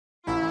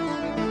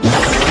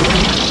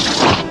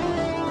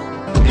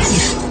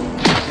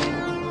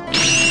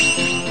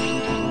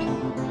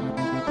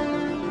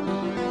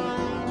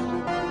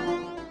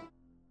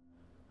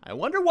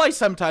wonder why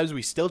sometimes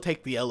we still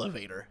take the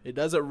elevator. It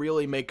doesn't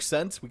really make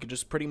sense. We could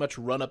just pretty much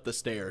run up the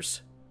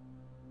stairs.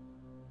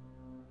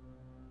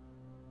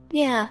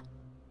 Yeah.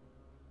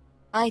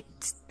 I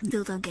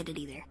still don't get it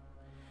either.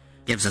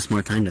 Gives us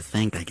more time to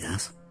think, I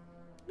guess.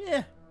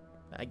 Yeah,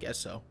 I guess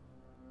so.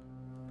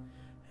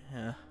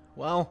 Yeah,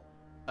 well,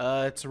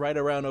 it's right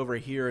around over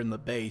here in the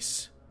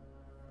base.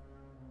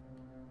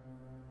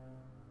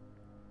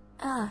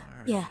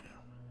 Yeah.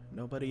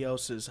 Nobody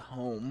else is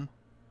home,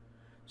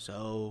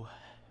 so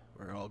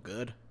we're all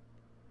good.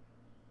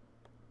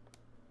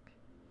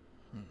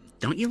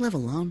 Don't you live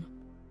alone?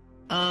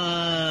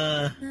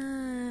 Other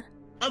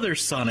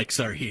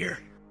Sonics are here.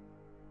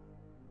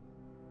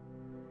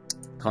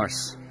 Of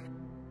course.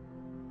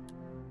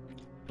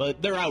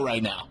 But they're out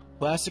right now.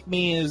 Classic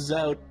Me is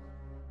out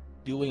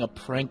doing a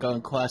prank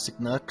on Classic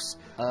Nux.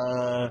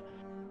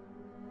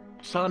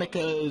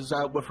 Sonica is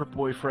out with her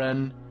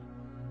boyfriend.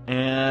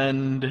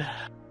 And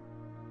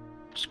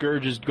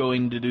Scourge is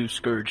going to do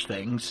Scourge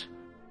things.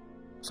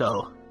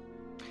 So,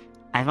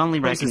 I've only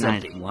place is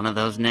recognized empty. one of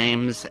those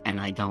names, and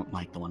I don't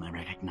like the one I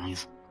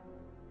recognize.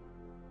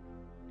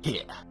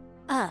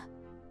 Yeah.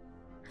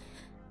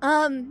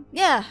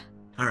 Yeah.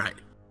 Alright.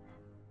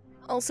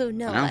 Also,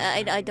 no,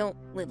 Well. I don't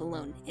live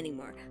alone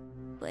anymore.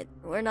 But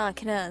we're not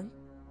gonna...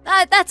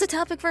 that's a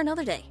topic for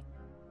another day.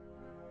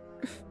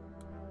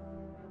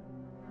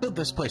 Built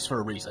this place for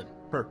a reason.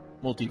 For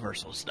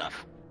multiversal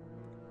stuff.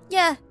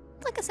 Yeah,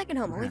 it's like a second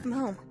home away from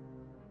home.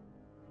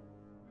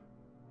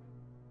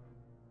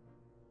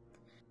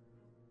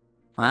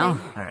 Well,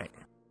 Alright.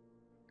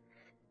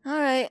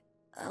 Alright,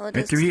 I'll Right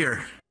just... through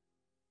here.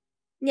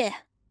 Yeah,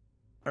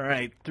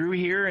 Alright, through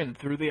here and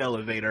through the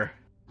elevator.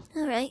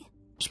 alright.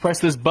 Just press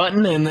this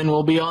button and then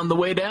we'll be on the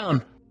way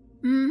down.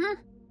 Mm-hmm.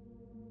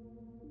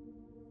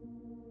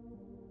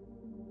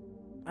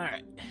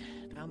 Alright,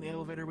 down the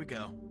elevator we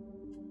go.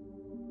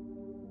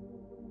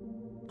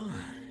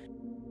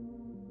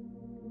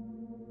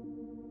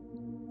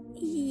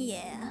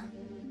 Yeah.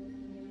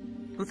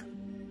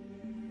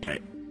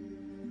 Alright.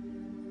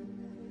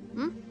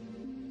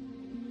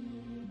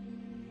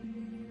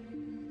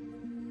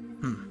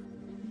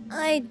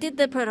 I did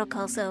the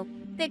protocol, so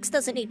Vix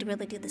doesn't need to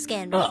really do the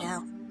scan right Oh.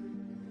 now.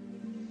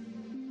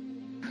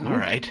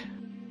 Alright.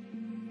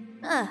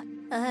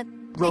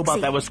 Robot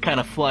Vixie. that was kind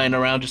of flying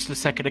around just a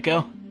second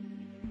ago.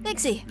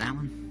 Vixie. that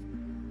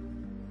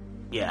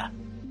one? Yeah.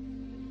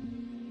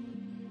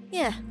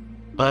 Yeah.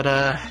 But,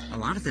 A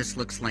lot of this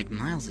looks like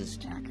Miles's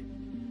tech.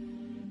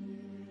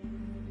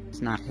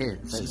 It's not his.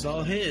 this is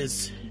all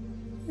his.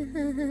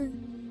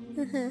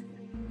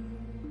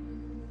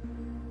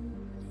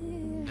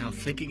 Now,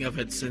 thinking of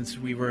it since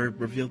we were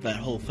revealed that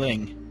whole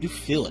thing, you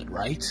feel it,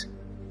 right?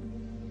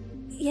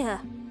 Yeah.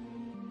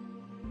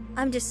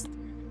 I'm just...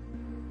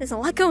 There's a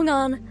lot going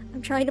on.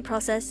 I'm trying to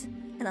process,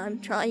 and I'm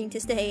trying to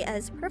stay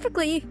as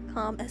perfectly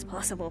calm as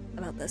possible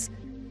about this.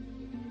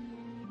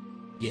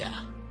 Yeah.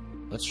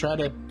 Let's try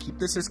to keep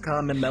this as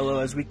calm and mellow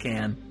as we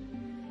can.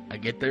 I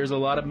get there's a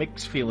lot of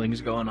mixed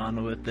feelings going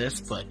on with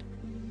this, but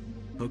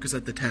focus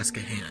at the task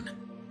at hand.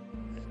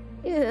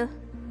 Yeah.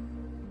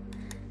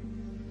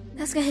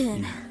 That's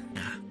good.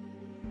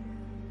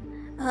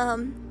 Yeah.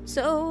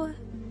 So...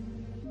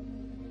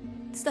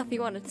 Stuff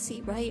you wanted to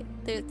see, right?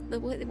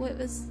 What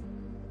was...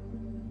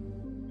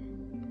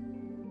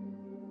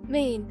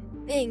 Main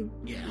thing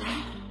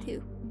Yeah.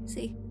 to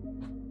see.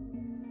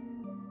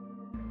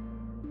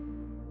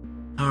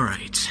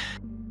 Alright.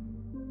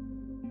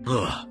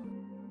 Ugh.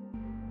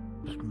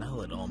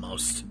 Smell it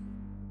almost.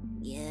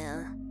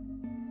 Yeah.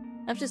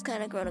 I've just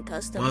kind of grown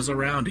accustomed. Was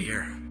around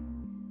here.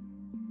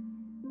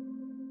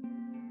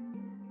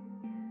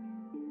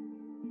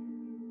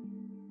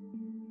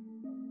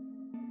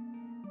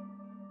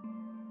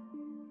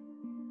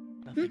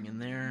 Nothing in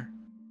there.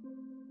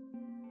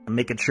 I'm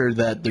making sure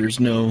that there's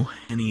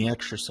any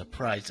extra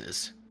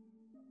surprises.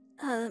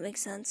 Oh, that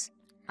makes sense.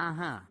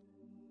 Uh-huh.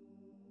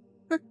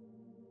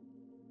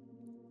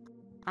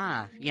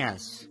 Ah,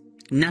 yes.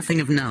 Nothing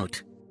of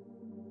note.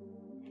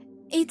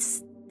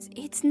 It's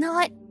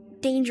not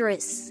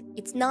dangerous.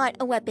 It's not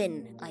a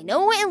weapon. I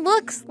know it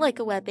looks like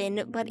a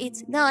weapon, but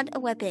it's not a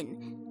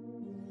weapon.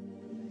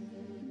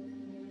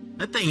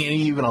 That thing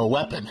ain't even a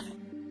weapon.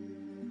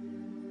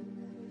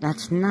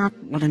 That's not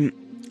what I'm...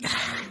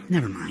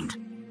 Never mind.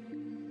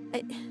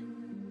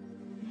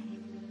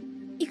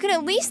 You can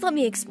at least let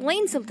me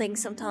explain something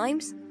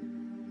sometimes.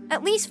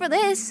 At least for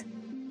this.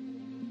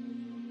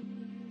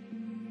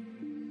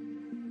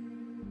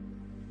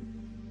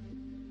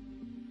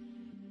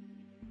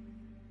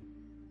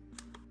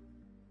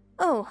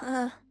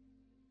 Oh,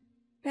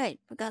 right,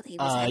 forgot he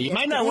was You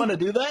might not want to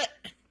do that.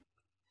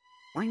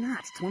 Why not?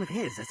 It's one of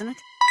his, isn't it?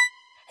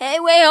 Hey,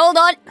 wait, hold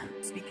on!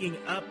 Sneaking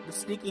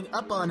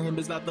up on him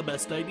is not the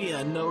best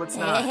idea. No, it's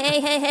not.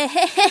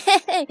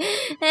 Hey,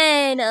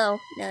 no,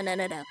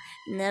 no.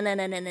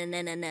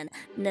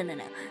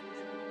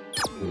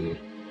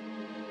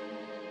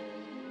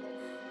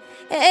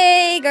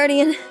 Hey,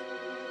 Guardian.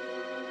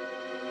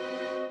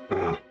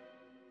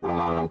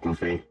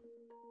 Goofy.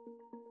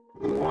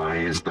 Why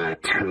is there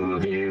two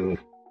of you?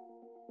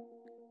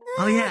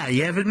 Oh yeah,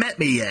 you haven't met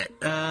me yet.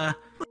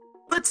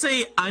 Let's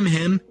say I'm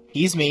him,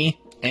 he's me,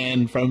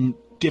 and from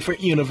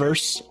different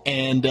universe,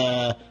 and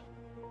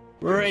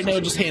right now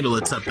just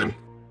handling something.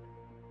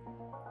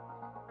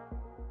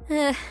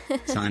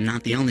 So I'm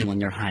not the only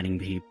one you're hiding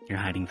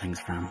things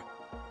from.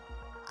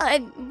 What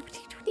do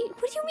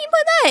you mean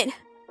by that?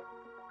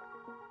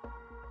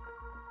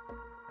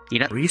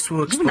 Maurice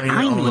will explain Even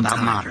I it all knew in about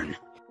time. modern.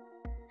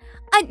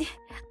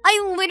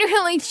 I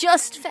literally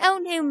just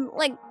found him,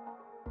 like,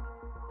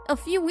 a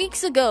few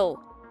weeks ago.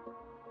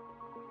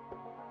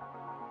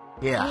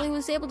 I Yeah, only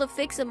was able to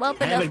fix him up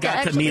I enough haven't got to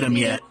actually meet him be-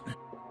 yet.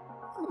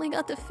 Only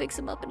got to fix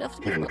him up enough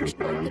to be Can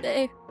functional confirm.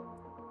 today.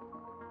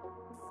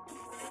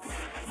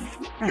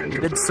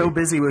 We've been so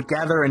busy with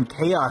gathering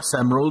Chaos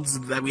Emeralds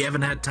that we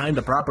haven't had time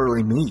to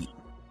properly meet.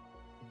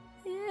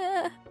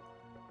 Yeah.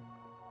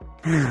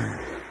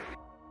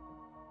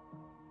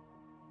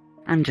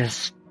 I'm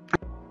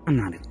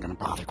not even gonna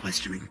bother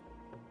questioning.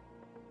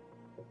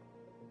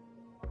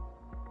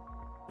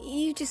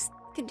 You just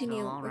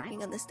continue So, all right.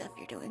 working on the stuff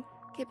you're doing.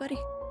 Okay, buddy?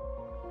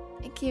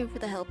 Thank you for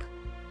the help.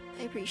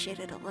 I appreciate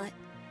it a lot.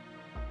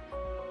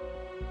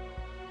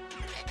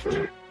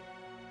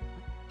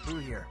 Through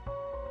here.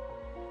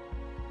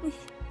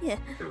 Yeah,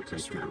 Go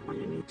take out what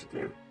you need to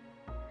do.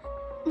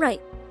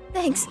 right.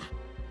 Thanks.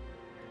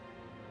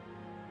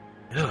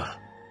 Ugh.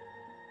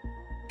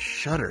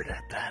 Shuddered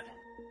at that.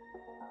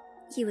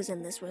 He was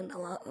in this room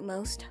the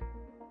most.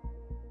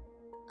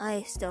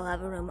 I still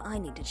have a room I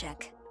need to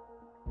check.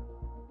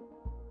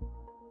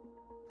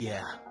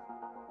 Yeah.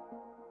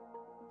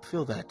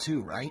 Feel that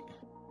too, right?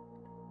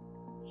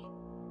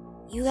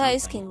 You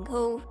guys Something. can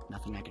go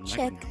Nothing I can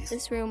check recognize.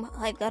 this room.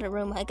 I've got a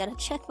room I gotta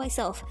check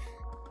myself.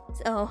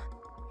 So,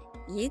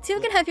 you two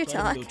can have your Let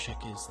him talk. Go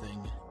check his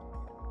thing.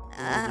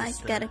 I this,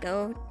 gotta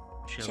go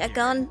chill check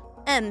here. on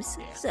Ems.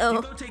 Yeah. So,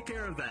 You go take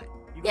care of that.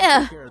 You go Yeah.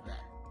 take care of that.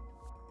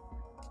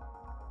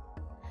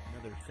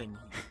 Another thing.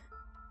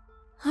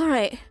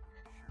 alright.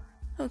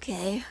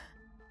 Okay.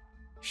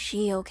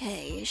 She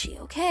okay? Is she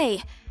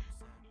okay?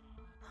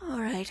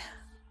 Alright.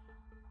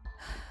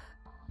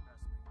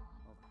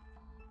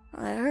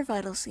 Her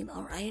vitals seem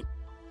alright.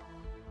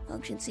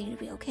 Functions seem to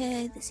be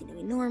okay. They seem to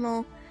be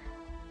normal.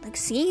 Like,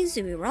 seems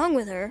to be wrong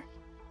with her.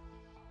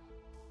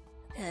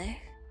 Okay.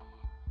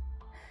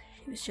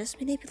 She was just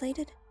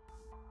manipulated.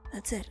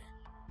 That's it.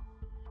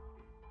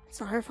 It's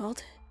not her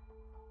fault.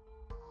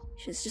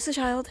 She was just a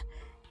child.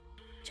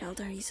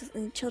 Children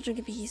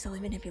can be easily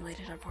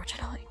manipulated,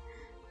 unfortunately.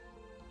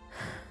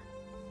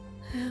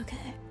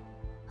 Okay.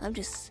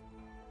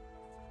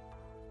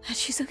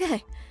 She's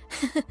okay.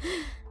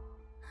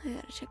 I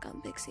gotta check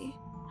on Bixie.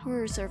 How are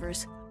her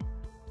servers?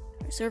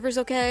 Are her servers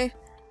okay?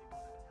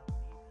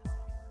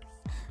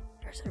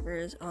 Her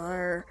servers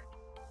are...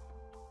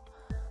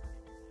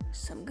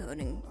 some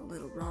coding a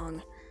little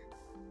wrong.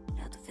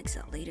 I have to fix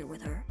that later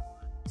with her.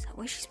 Is that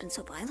why she's been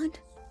so violent?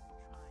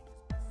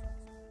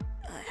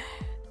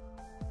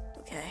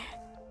 Okay.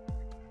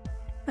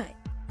 Right.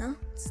 No,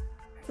 it's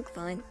perfectly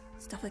fine.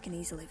 Stuff I can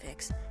easily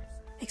fix.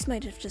 X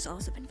might have just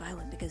also been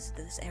violent because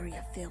this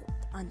area felt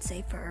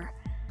unsafe for her.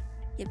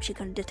 Yep, she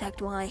couldn't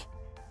detect why.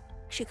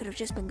 She could have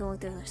just been going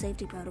through the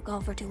safety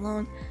protocol for too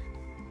long.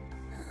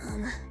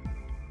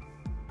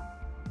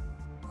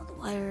 All the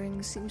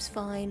wiring seems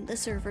fine. The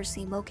servers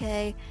seem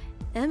okay.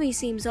 Emmy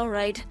seems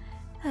alright.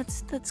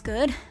 That's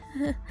good.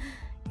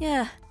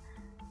 Yeah.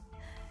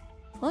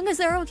 As long as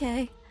they're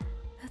okay,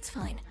 that's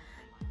fine.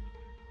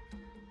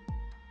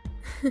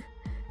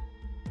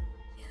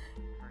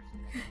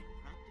 Practically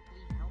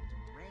helped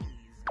raise.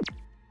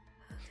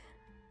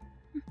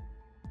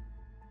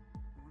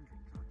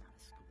 Wondering how I got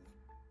to school.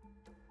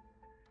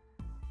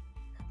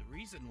 The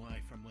reason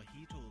why, from what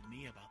he told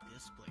me about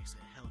this place,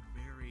 it held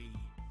very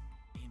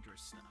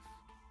dangerous stuff.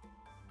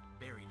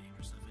 Very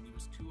dangerous stuff, and he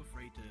was too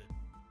afraid to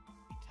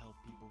tell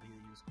people he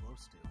was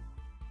close to.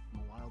 I'm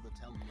a while to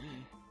tell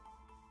me,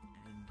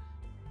 and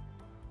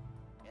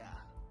yeah,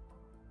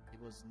 it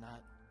was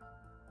not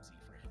easy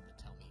for him to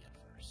tell me at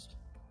first.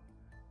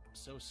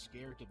 So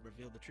scared to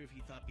reveal the truth,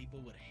 he thought people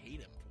would hate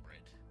him for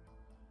it.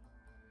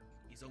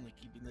 He's only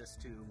keeping this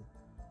to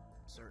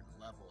a certain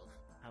level of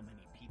how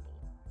many people.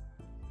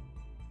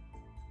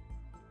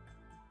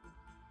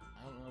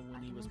 I don't know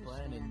when he was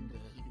planning to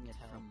keeping it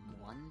tell from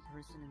more. one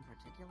person in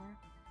particular,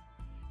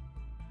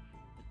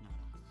 but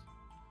not us.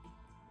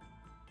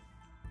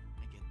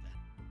 I get that.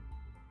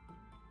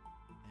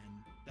 And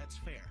that's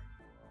fair.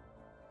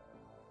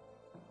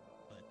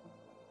 But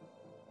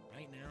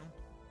right now,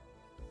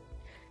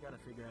 we gotta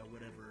figure out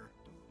whatever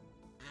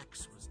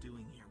X was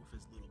doing here with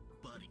his little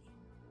buddy.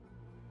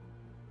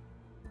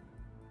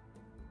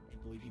 I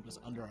believe he was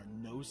under our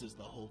noses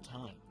the whole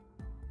time.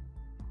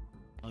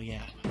 Oh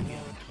yeah, we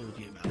haven't told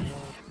you about it.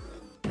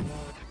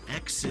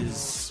 X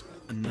is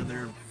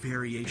another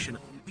variation.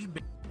 We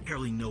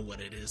barely know what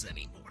it is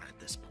anymore at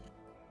this point.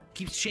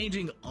 Keeps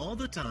changing all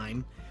the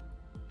time,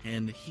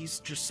 and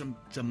he's just some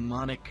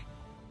demonic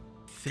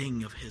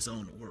thing of his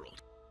own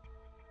world.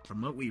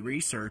 From what we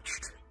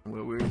researched,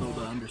 where we're able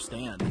to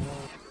understand.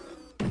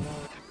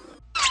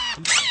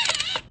 He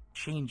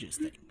changes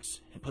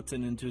things and puts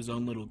it into his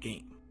own little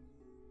game.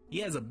 He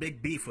has a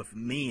big beef with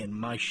me and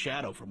my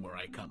shadow from where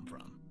I come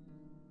from.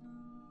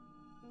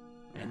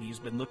 And he's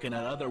been looking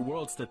at other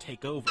worlds to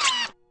take over.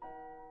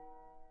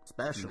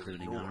 Especially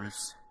Including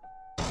yours.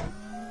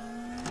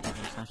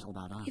 Nothing special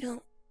about us.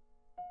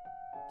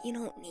 You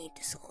don't need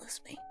to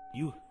solace me.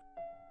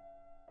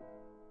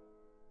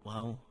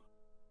 Well,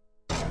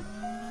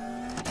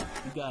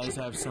 you guys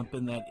have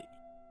something that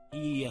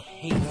he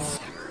hates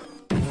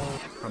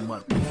from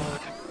what we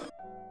got.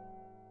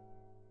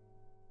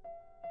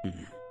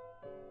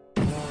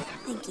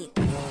 Thank you.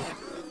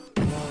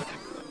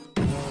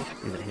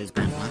 Is it his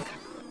bad luck?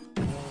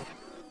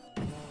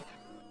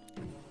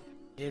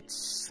 It's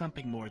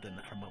something more than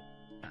that from what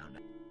we found.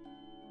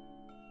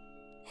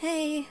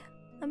 Hey,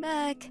 I'm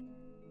back.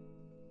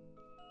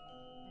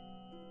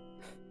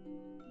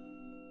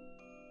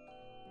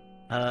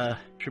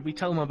 Should we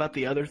tell him about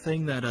the other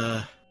thing that,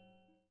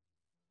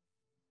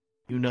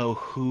 you know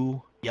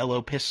who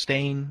Yellow Piss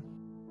Stain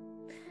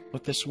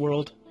with this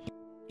world?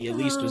 He at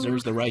least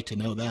deserves the right to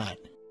know that.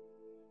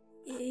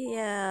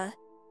 Yeah,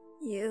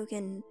 you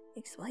can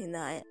explain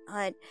that.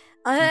 I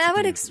That's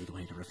would a good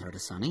way to refer to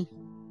Sonny.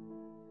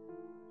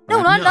 No,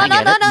 I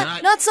get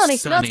it. not Sonny,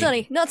 Sonny. not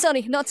Sonny, not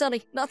Sonny, not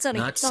Sonny, not Sonny.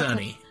 Not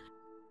Sonny.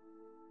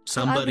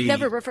 Somebody I would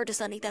never refer to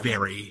Sonny that way.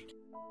 very,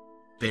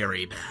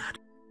 very bad.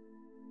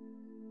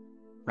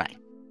 Right.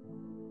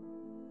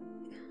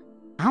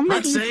 How many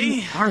Let's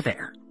say- are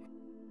there?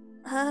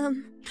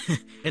 An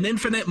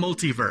infinite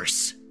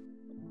multiverse.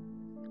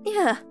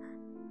 Yeah,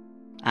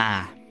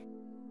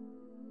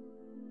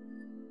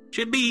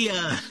 Should be,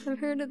 I've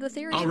heard of the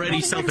theory. already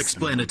of multiverse.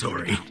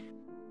 self-explanatory.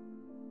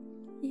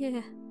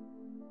 Yeah.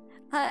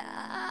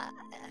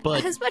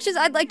 But, As much as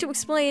I'd like to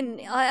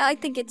explain, I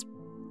think it's.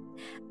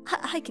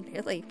 I can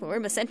barely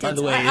form a sentence. by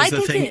the way, I is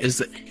the think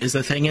thing, is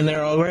the thing in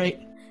there alright?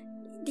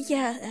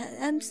 Yeah,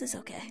 Ems is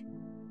okay.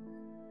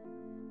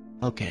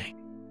 Okay.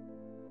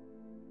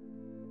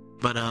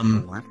 But,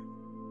 what?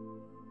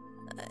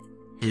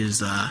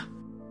 his,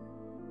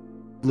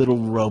 little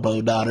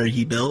robo-daughter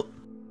he built,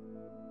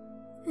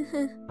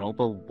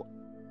 Robo...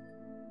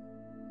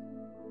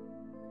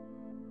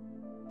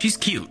 she's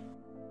cute.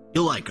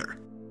 You'll like her.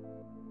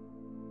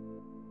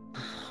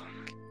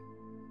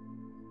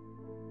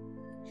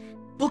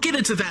 We'll get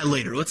into that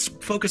later. Let's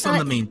focus on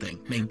the main thing.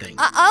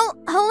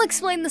 I'll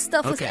explain the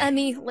stuff with Okay.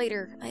 Emmy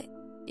later.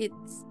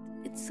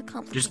 It's a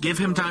complicated. Just give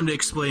him time to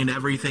explain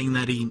everything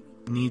that he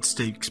needs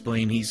to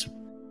explain. He's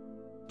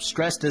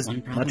stressed as One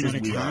much problem as at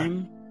a we are.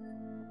 time.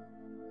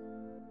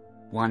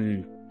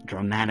 One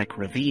dramatic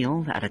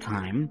reveal at a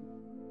time.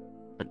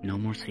 But no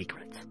more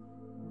secrets.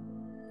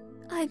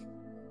 I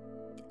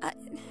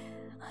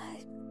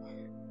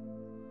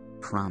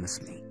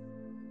Promise me.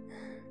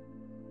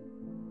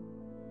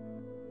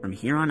 From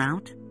here on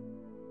out,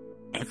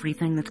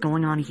 everything that's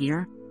going on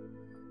here,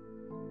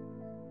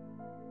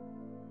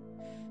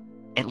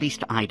 at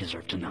least I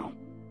deserve to know.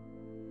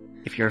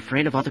 If you're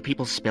afraid of other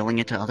people spilling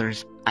it to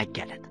others, I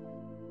get it.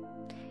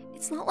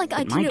 It's not like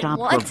I But my didn't job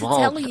want to tell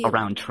revolves you.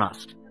 around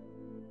trust.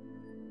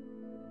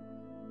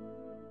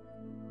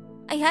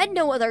 I had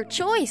no other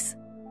choice.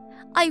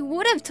 I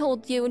would have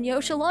told you and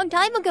Yosh a long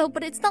time ago,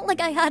 but it's not like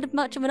I had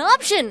much of an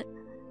option.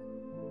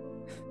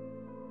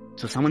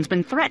 So someone's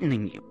been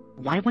threatening you.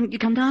 Why wouldn't you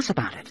come to us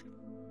about it?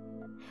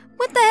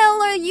 What the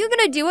hell are you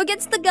gonna do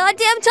against the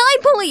goddamn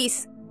time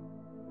police?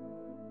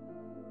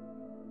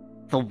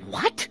 The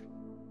what?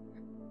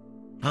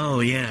 Oh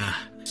yeah,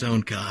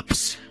 zone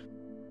cops.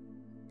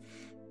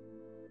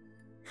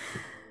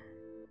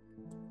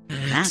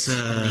 That's It's,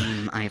 a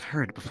name I've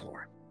heard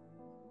before.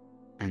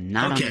 And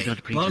not Okay,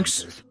 under good long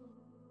pretenses.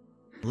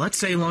 let's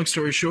say, long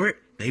story short,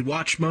 they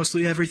watch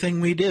mostly everything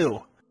we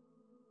do.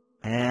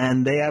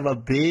 And they have a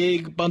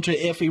big bunch of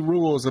iffy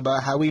rules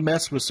about how we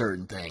mess with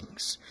certain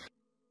things.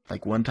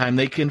 Like one time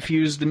they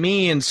confused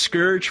me and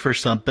Scourge for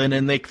something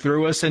and they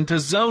threw us into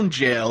zone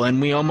jail and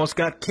we almost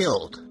got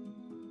killed.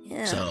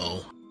 Yeah.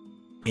 So,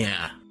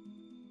 yeah.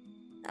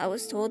 I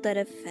was told that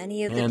if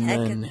any of the And tech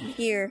then-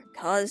 here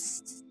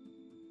caused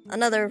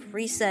another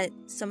reset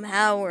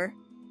somehow, or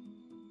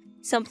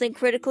something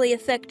critically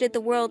affected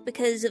the world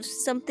because of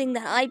something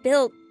that I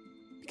built,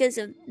 because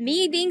of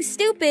me being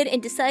stupid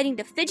and deciding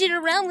to fidget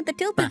around with the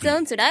tilted Buddy.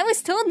 zones when I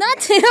was told not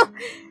to.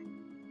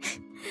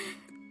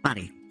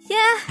 Buddy,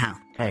 Yeah. how?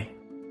 Hey,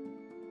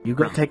 you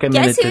go take a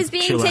Guess minute who's to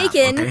being chill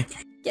taken? out, okay?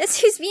 Guess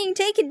who's being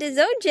taken to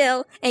zone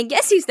jail? And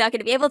guess who's not going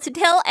to be able to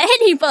tell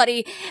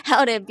anybody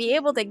how to be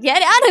able to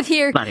get out of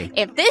here Buddy.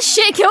 if this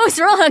shit goes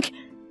wrong?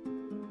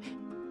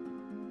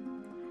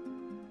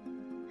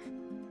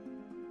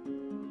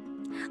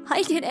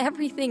 I did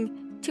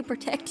everything to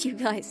protect you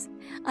guys,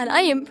 and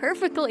I am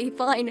perfectly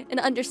fine and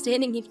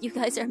understanding if you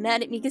guys are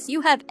mad at me, because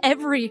you have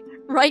every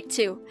right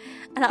to,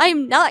 and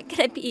I'm not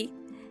gonna be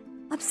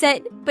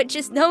upset, but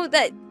just know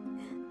that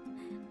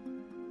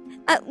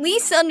at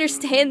least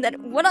understand that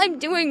what I'm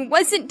doing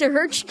wasn't to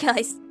hurt you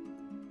guys.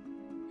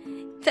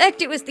 In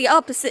fact, it was the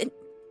opposite.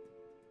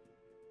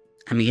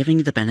 I'm giving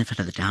you the benefit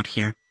of the doubt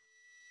here.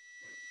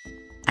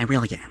 I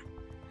really am.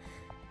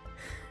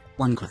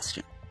 One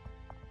question.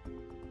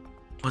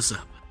 What's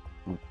up?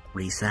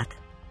 Reset?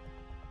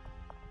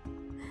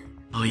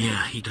 Oh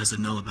yeah, he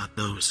doesn't know about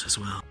those as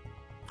well.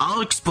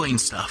 I'll explain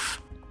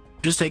stuff.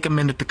 Just take a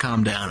minute to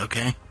calm down,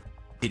 okay?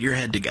 Get your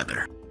head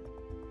together.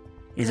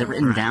 Is it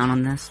written down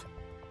on this?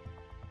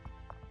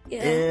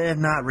 Yeah.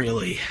 Not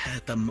really.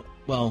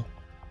 Well,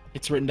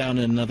 it's written down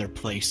in another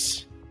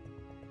place.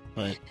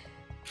 But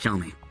Show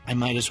me. I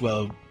might as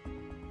well...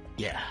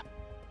 Yeah.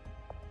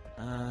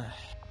 Over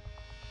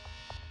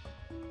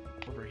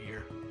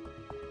here.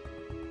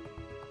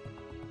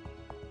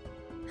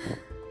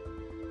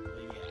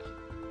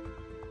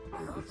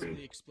 Let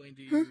me explain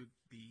to you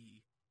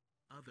the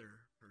other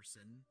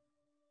person.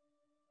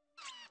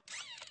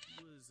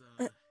 Was,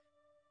 you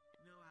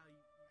know how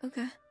you...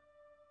 Okay.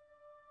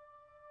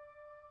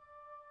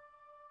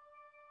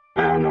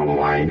 I don't know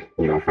why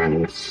your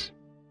friends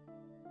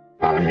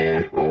are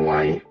here or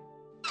why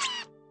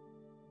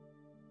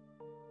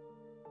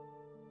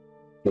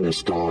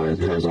this door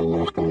has a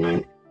lock on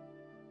it.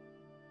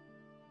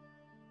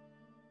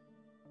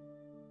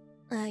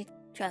 I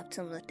trapped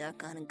some of the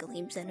Darkon and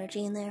Gleam's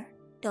energy in there.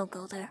 Don't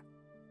go there.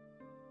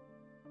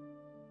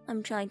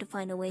 I'm trying to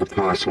find a way The to...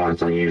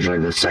 passwords are usually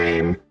the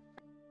same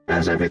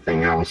as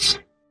everything else.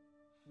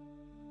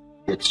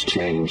 It's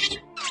changed.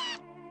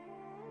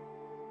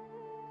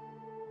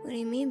 What do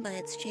you mean by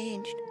it's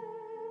changed?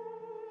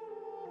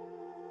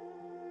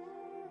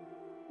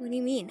 What do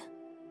you mean?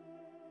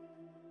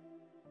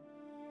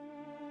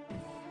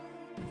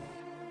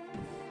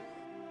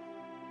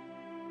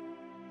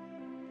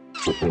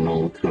 Put the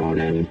null code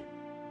in.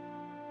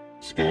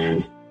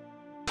 Scan.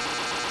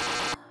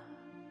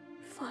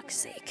 Fuck's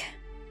sake.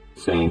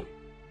 See.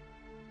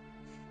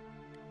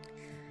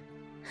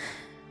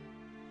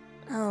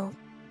 I'll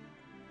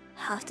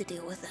have to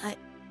deal with that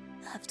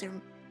after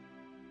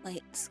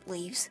Light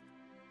leaves.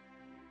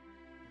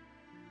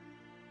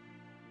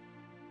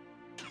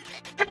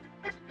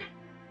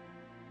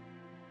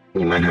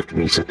 You might have to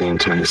reset the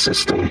entire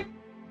system.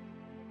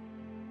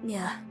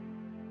 Yeah.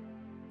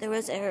 There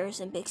was errors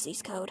in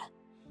Bixie's code.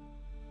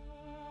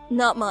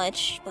 Not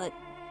much, but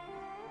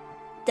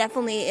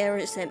definitely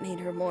errors that made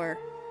her more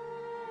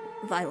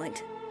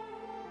violent.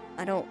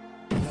 I don't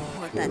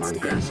want that I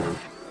staying. guess so.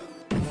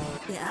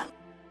 Yeah.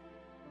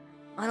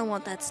 I don't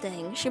want that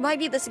staying. She might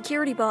be the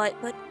security bot,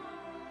 but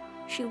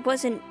she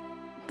wasn't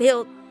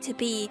built to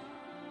be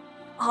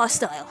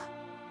hostile.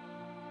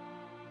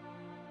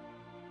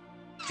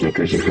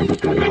 Because you have a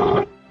good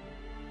heart.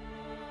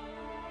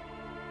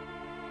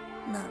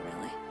 Not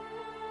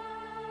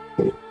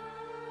really.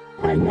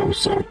 I know,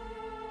 sir.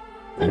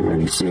 I've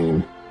already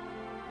seen.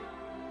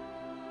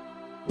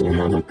 You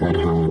have a good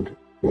heart,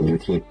 and you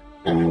keep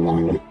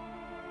everyone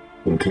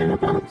you care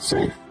about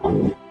safe,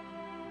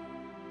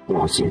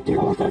 once you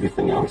deal with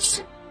everything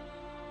else.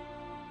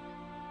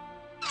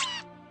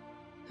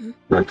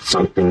 That's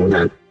something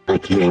that a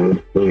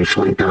king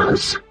usually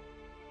does.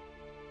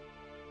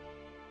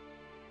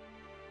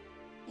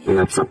 And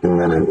that's something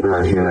that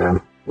a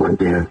hero would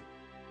do.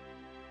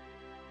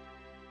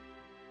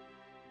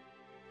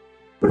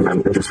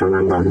 Just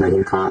remember that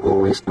you can't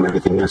always do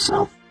everything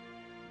yourself.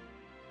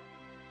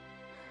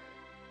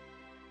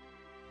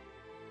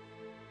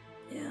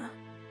 Yeah.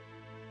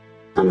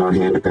 I'm not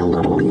here to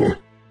belittle you.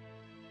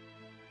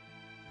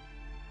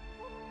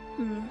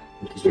 Hmm.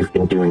 Because you've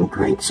been doing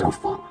great so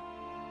far.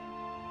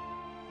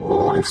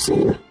 All I've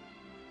seen.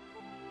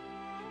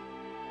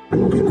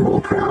 I'm real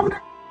proud.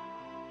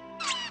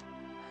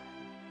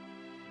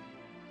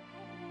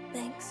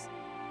 Thanks.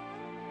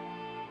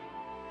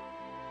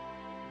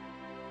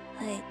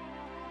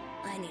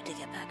 I need to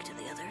get back to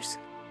the others.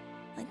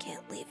 I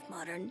can't leave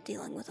Modern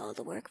dealing with all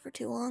the work for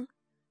too long.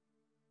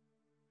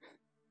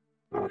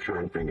 I'll try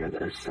and figure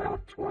this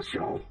out whilst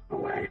you're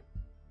away.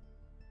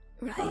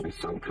 Right. Probably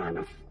some kind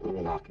of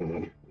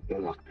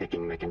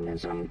lock-picking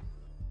mechanism.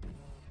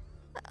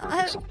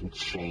 I- Something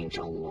change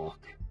a lock.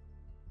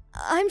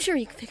 I'm sure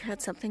you can figure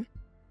out something.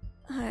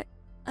 I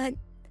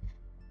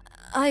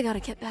gotta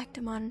get back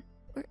to Modern.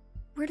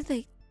 Where did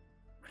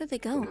they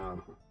go?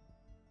 No.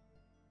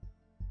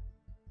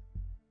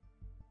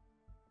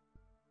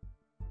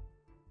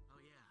 Oh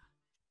yeah.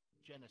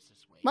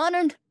 Genesis wave.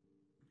 Modern!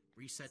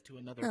 Reset to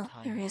another Oh,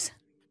 time. there he is.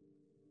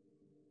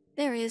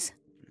 There he is.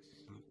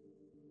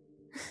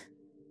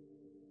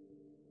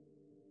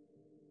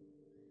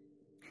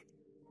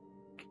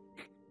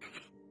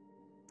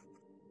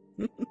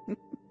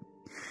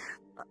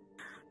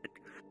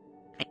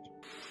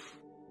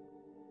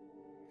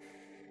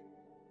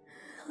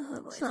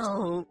 Oh, boy,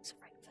 So,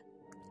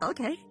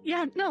 okay,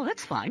 yeah, no,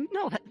 that's fine.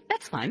 No,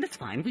 that's fine, that's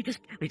fine. We just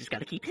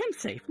gotta keep him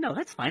safe. No,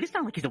 that's fine. It's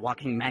not like he's a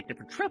walking magnet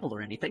for trouble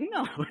or anything.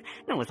 No,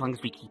 no, as long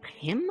as we keep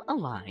him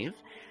alive,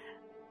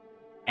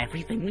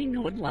 everything we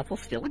know and love will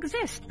still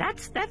exist.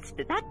 That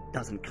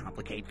doesn't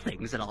complicate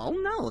things at all.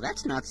 No,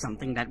 that's not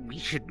something that we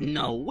should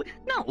know.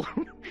 No,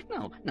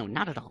 no,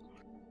 not at all.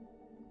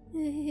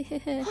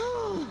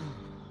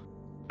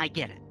 I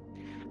get it.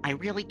 I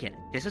really get it.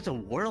 This is a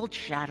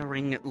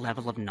world-shattering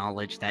level of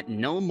knowledge that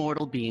no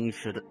mortal being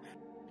should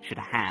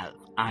have.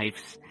 I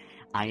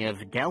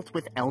have dealt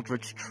with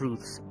eldritch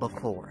truths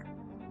before.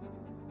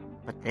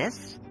 But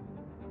this?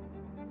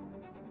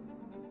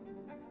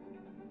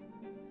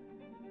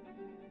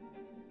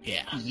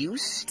 Yeah. You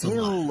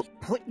still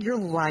put your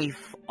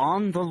life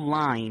on the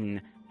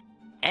line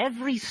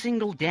every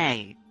single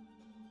day,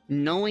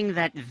 knowing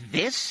that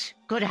this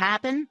could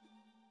happen?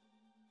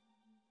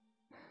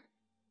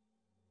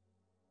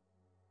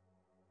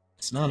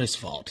 It's not his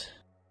fault.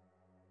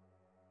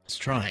 He's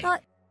trying.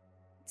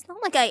 It's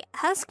not like I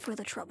asked for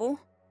the trouble.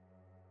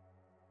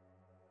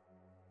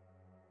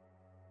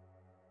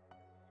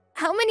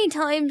 How many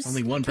times...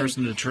 Only one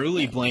person to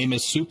truly blame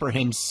is Super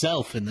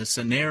himself in this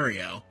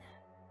scenario.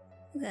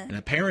 Okay. And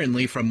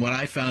apparently, from what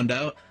I found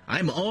out,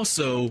 I'm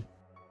also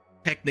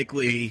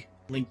technically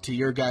linked to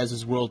your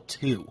guys' world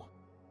too.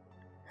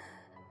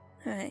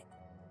 Alright.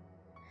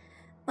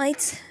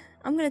 Lights,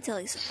 I'm gonna tell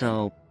you something.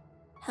 So,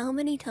 How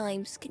many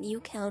times can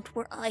you count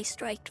where I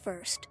striked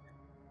first?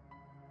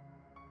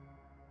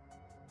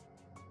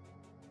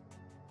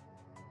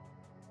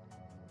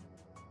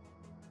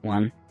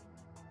 one.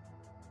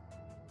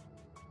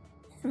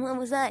 And when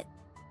was that?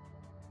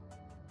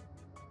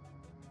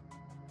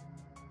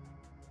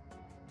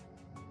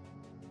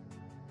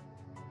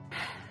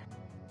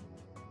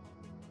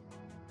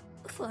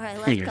 Before I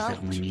left Figures that college.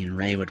 only me and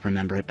Ray would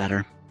remember it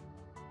better.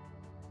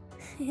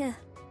 Yeah.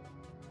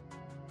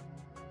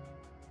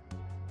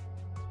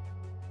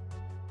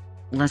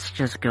 Let's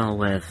just go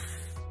with...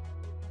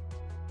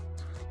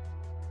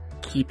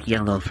 keep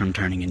yellow from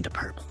turning into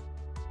purple.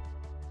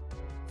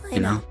 I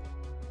know.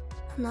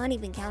 I'm not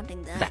even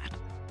counting that. That.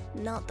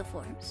 Not the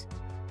forms.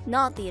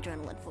 Not the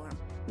adrenaline form.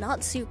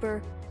 Not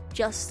super.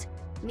 Just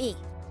me.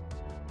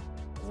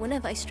 When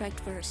have I striked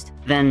first?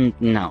 Then,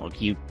 no,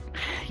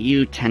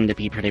 you tend to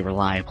be pretty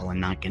reliable in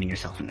not getting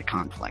yourself into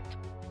conflict.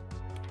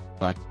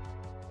 But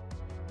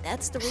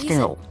That's the reason.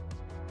 still,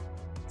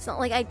 It's not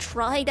like I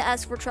try to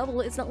ask for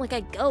trouble. It's not like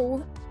I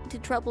go to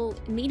trouble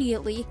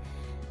immediately.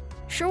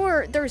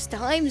 Sure, there's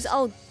times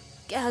I'll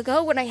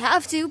go when I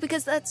have to,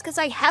 because that's because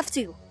I have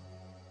to.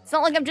 It's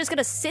not like I'm just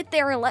gonna sit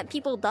there and let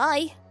people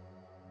die.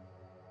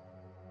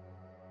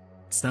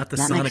 It's not the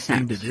That Sonic makes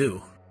thing to sense.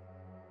 do.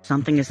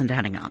 something isn't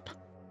adding up.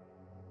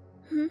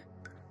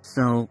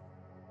 So,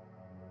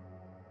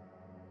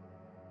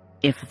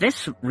 if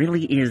this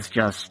really is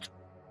just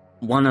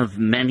one of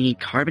many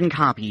carbon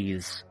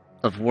copies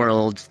of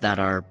worlds that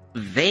are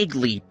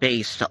vaguely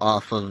based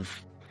off of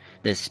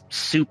this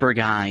super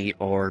guy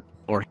or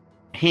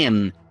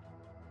him,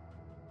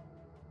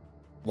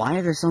 why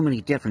are there so many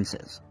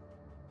differences?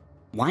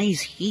 Why is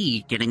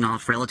he getting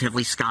off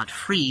relatively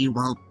scot-free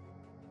while...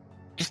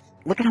 Just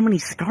look at how many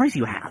scars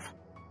you have.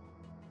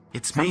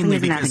 It's Something mainly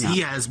isn't because adding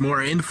he up. has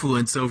more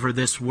influence over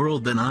this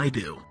world than I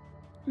do.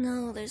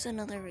 No, there's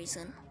another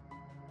reason.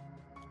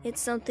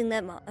 It's something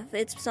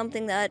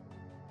that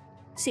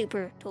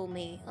Super told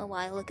me a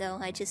while ago.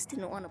 I just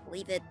didn't want to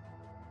believe it.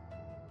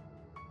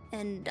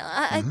 And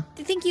I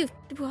think you've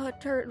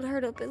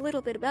heard a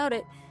little bit about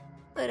it,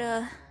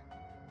 but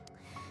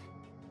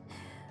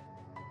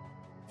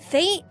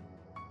fate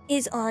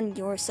is on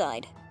your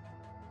side.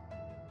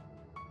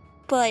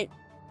 But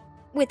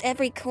with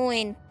every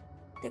coin,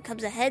 there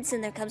comes a heads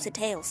and there comes a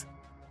tails.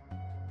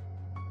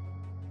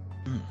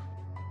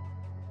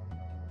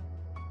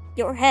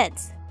 Your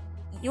heads.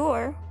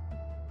 You're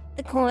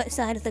the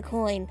side of the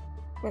coin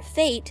where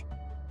fate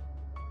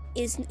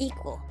is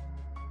equal.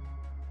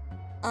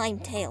 I'm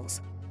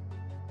tails.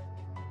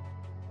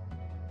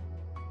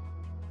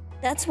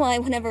 That's why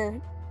whenever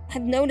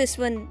I've noticed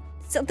when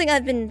something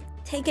I've been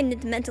taking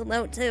into mental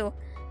note too,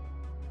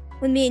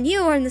 when me and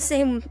you are in the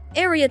same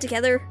area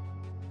together,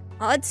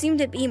 odds seem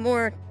to be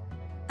more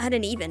at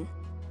an even.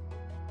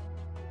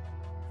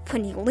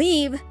 When you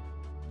leave,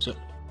 So,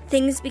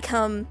 things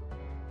become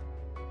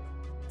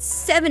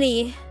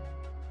 70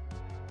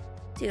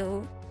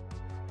 to,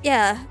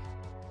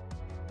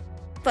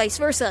 vice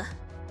versa.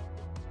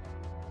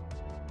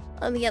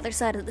 On the other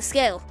side of the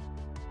scale.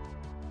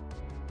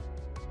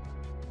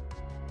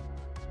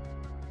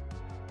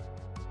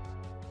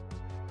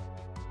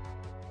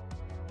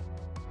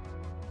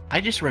 I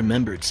just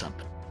remembered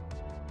something.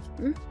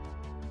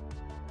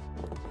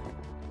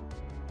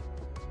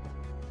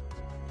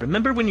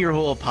 Remember when your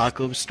whole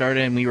apocalypse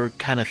started and we were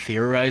kind of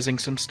theorizing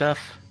some stuff?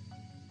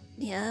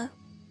 Yeah,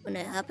 when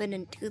it happened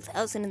in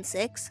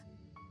 2006.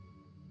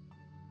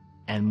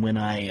 And when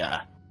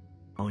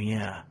oh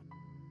yeah.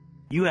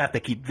 You have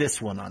to keep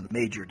this one on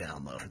major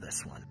download for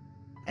this one.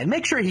 And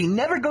make sure he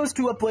never goes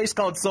to a place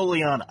called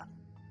Soliana.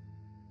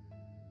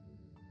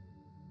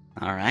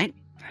 Alright,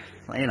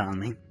 lay it on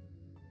me.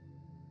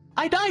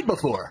 I died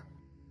before.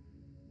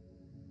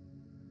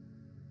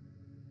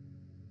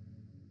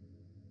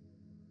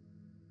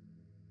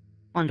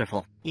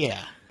 Wonderful.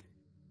 Yeah.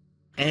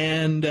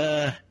 And,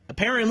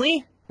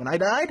 apparently, when I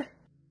died,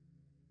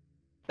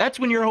 that's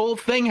when your whole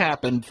thing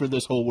happened for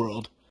this whole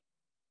world.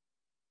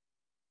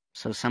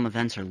 So some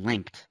events are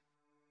linked.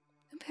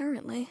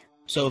 Apparently.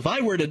 So if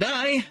I were to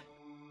die,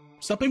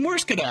 something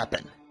worse could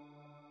happen.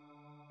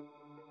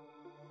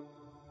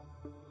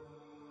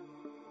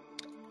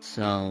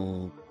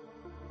 So,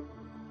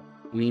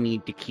 we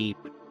need to keep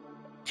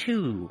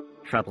 2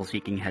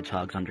 trouble-seeking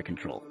hedgehogs under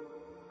control.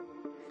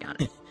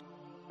 Got it.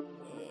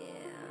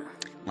 Yeah.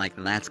 Like,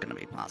 that's gonna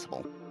be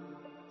possible.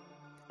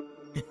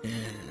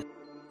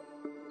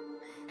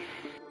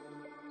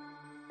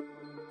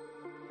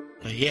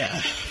 Yeah,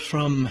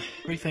 from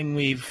everything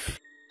we've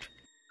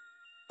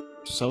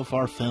so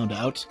far found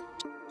out,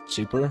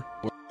 Super,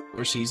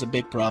 where she's a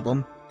big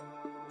problem.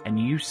 And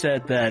you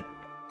said that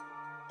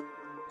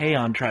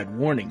Aeon tried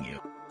warning you.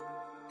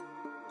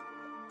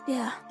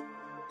 Yeah.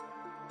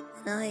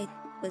 And I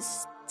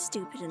was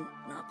stupid in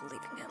not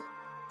believing him.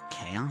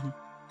 Kaon?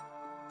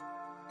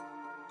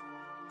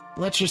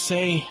 Let's just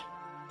say,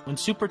 when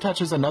Super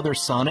touches another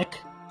Sonic,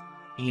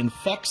 he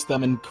infects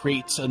them and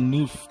creates a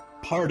new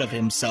part of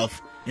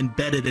himself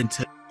embedded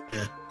into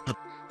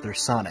other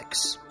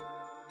Sonics.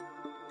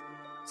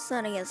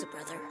 Sonny has a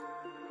brother.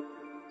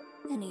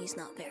 And he's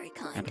not very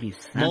kind. That means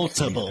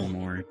Multiple.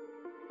 More.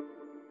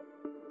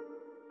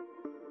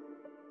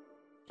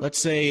 Let's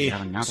say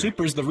Yeah, another.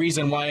 Super's the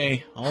reason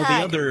why all the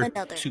Had other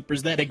another.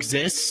 Supers that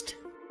exist.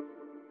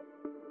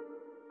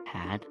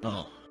 Had.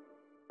 Oh.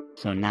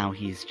 So now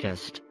he's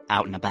just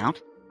out and about?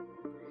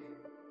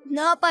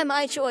 Not by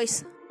my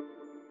choice.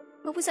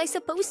 What was I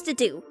supposed to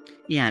do?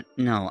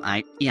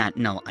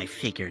 I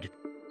figured.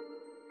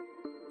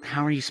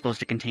 How are you supposed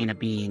to contain a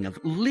being of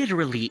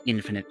literally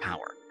infinite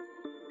power?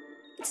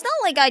 It's not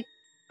like I...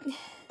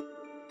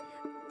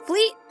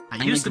 Fleet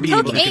I used to be took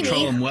able to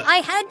control Amy. him. What? I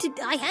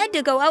had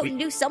to go out and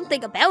do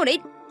something about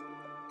it.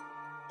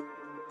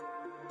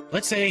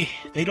 Let's say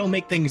they don't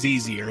make things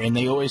easier, and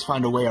they always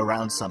find a way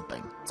around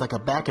something. It's like a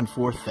back and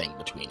forth thing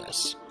between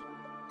us.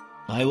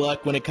 My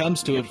luck when it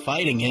comes to it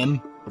fighting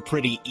him, we're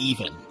pretty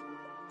even.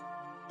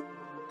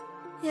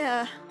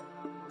 Yeah.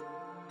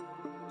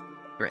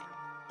 Great.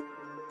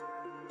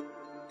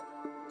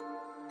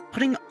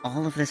 Putting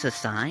all of this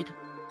aside,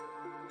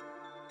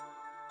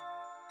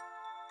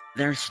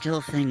 there are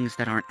still things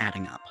that aren't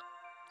adding up.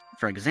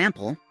 For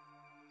example,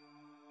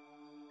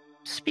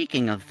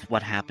 speaking of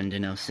what happened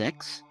in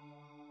 06,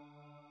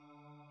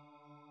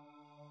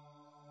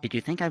 did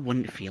you think I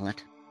wouldn't feel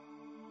it?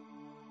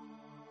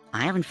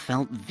 I haven't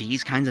felt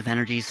these kinds of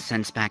energies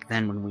since back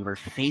then when we were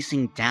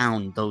facing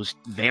down those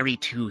very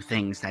 2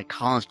 things that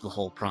caused the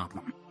whole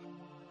problem.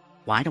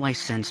 Why do I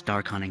sense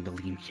Dark-Haunting the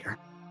Lean here?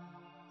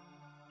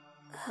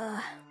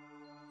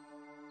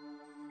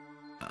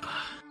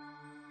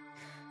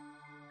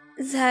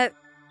 That...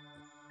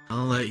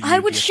 I'll let you I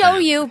would get show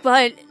that. you,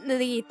 but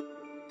the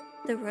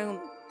room,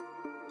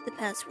 the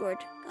password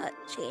got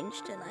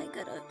changed, and I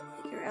gotta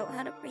figure out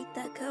how to break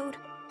that code.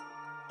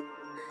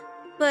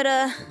 But,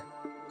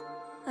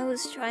 I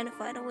was trying to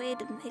find a way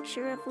to make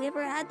sure if we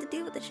ever had to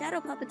deal with the shadow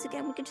puppets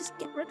again, we could just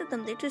get rid of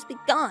them. They'd just be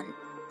gone.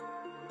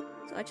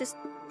 So I just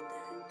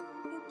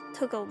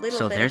took a little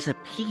So bit. there's a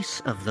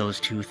piece of those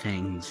 2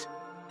 things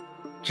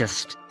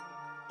just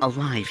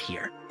alive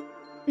here.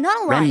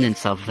 Not alive.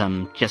 Remnants of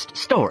them just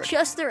stored.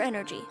 Just their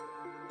energy.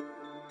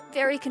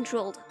 Very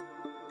controlled.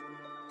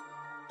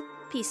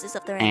 Pieces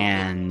of their energy.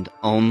 And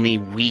only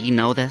we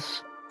know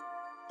this?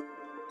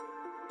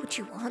 Would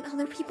you want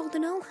other people to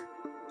know?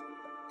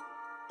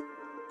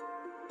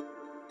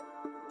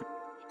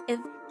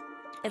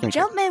 If Think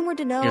Jumpman were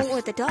to know, Yes,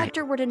 or the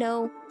Doctor were to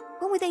know,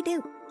 what would they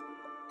do?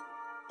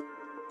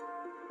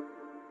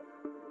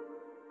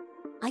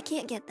 I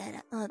can't get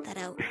that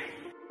out.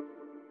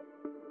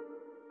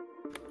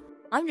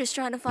 I'm just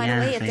trying to find a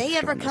way. If they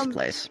ever come,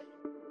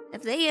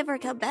 if they ever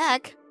come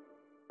back,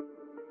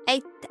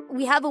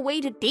 we have a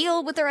way to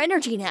deal with their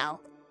energy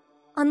now,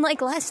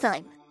 unlike last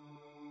time.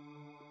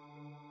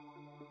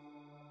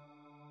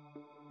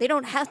 They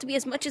don't have to be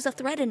as much as a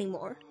threat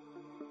anymore.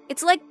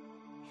 It's like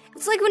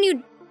when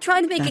you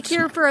try to make a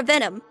cure for a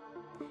venom.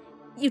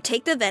 You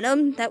take the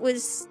venom that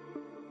was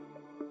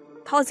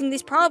causing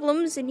these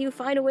problems, and you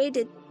find a way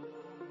to,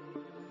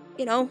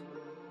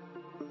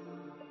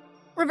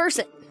 reverse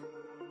it.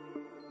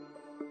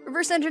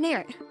 Reverse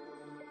engineer it.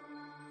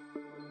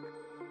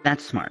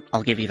 That's smart.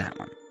 I'll give you that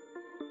one.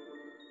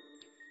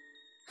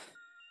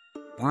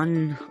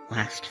 One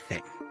last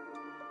thing.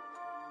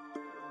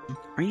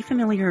 Are you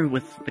familiar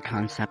with the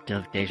concept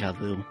of deja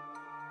vu?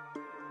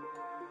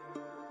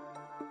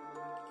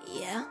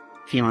 Yeah,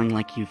 Feeling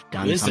like you've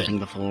done What is it? something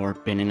before,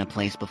 been in a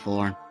place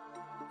before?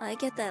 I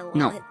get that a lot.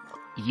 No,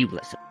 you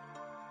listen.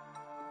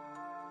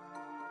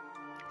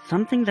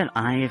 Something that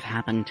I've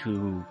happened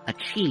to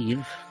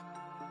achieve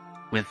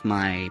with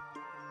my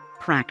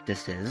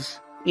practices,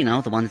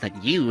 the ones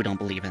that you don't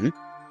believe in.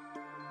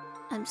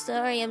 I'm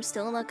sorry, I'm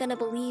still not gonna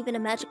believe in a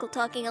magical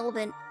talking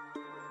elephant.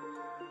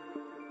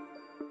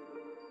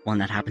 One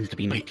that happens to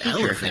be my Wait, teacher,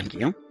 elephant? thank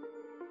you.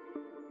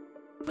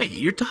 Wait,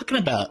 you're talking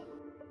about...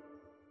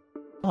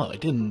 Oh, I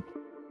didn't...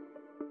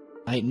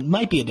 It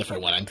might be a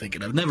different one I'm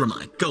thinking of. Never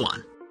mind. Go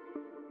on.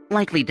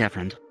 Likely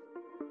different.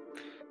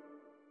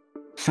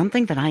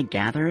 Something that I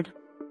gathered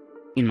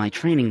in my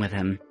training with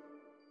him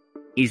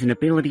is an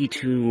ability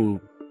to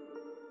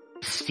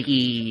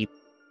see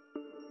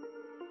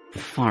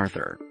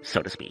farther,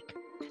 so to speak.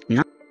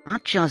 Not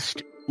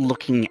just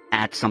looking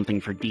at something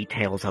for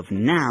details of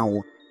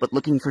now, but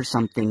looking for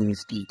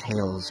something's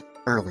details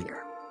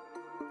earlier.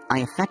 I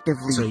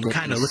effectively So you're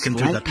kind of looking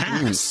through the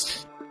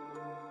past.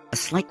 A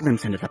slight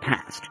glimpse into the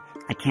past.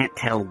 I can't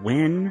tell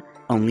when,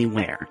 only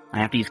where. I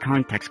have to use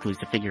context clues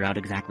to figure out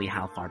exactly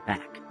how far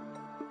back.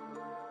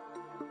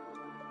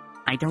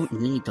 I don't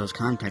need those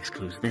context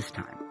clues this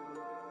time.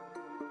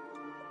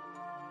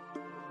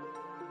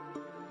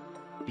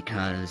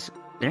 Because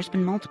there's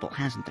been multiple,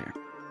 hasn't there?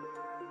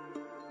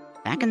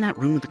 Back in that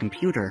room with the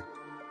computer,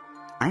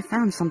 I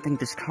found something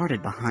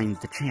discarded behind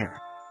the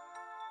chair.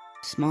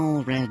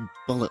 Small red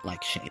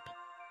bullet-like shape.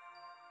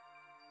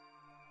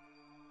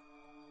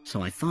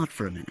 So I thought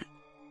for a minute,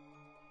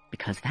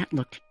 because that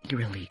looked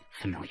eerily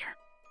familiar.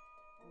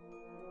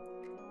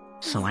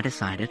 So I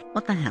decided,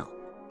 what the hell?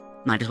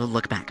 Might as well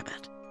look back a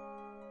bit.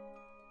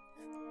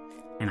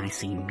 And I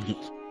see me.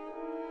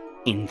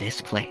 In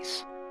this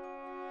place.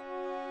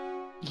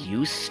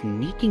 You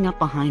sneaking up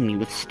behind me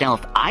with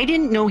stealth I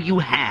didn't know you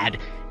had,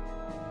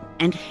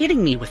 and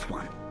hitting me with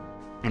one.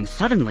 And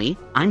suddenly,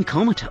 I'm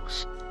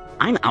comatose.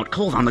 I'm out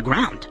cold on the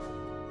ground.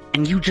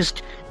 And you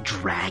just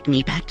drag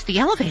me back to the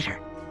elevator.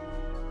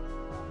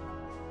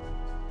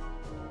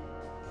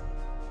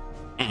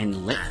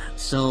 And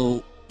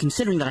so,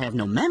 considering that I have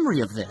no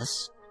memory of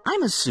this,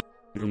 I'm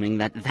assuming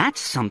that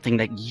that's something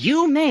that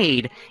you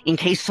made in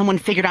case someone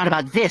figured out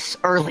about this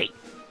early.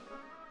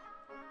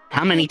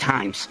 How many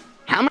times?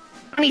 How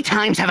many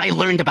times have I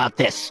learned about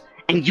this,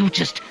 and you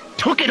just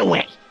took it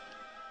away?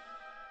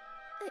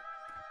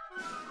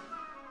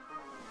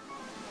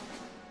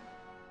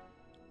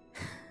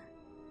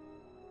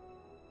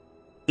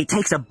 It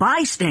takes a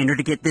bystander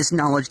to get this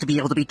knowledge to be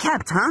able to be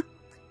kept, huh?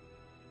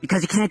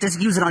 Because you can't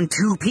just use it on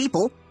two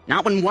people,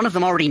 not when one of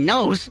them already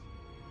knows.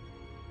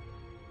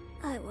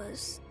 I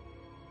was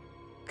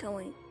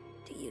going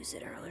to use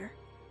it earlier,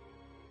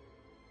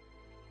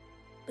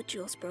 but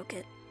Jules broke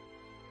it.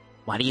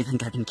 Why do you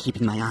think I've been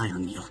keeping my eye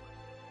on you?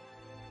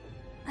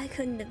 I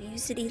couldn't have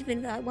used it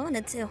even if I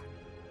wanted to.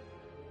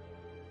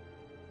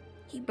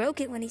 He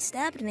broke it when he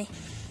stabbed me.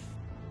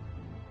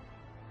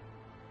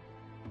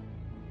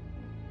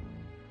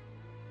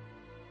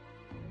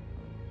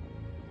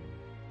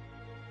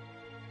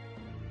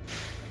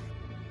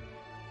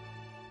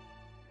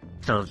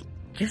 So,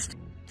 just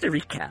to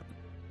recap.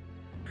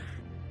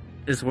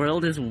 This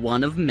world is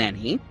one of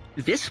many.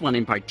 This one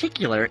in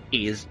particular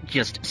is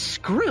just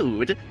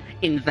screwed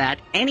in that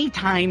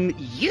anytime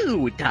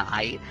you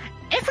die,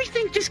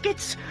 everything just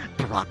gets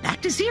brought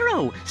back to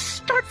zero.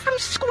 Start from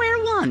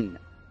square one.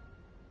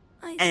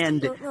 I And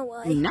still don't know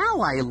why.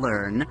 now I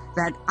learn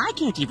that I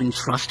can't even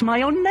trust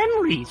my own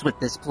memories with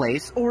this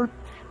place, or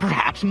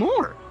perhaps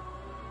more.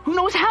 Who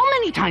knows how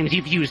many times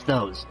you've used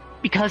those?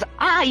 Because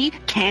I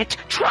can't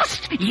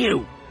trust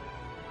you!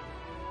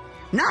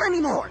 Not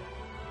anymore!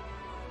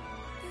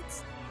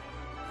 It's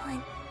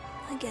fine.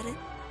 I get it.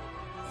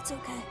 It's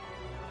okay.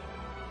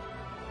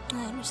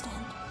 I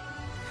understand.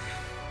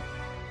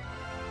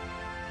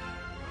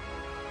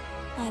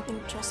 I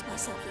wouldn't trust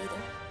myself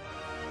either.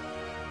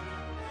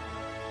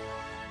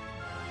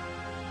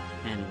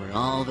 And we're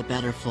all the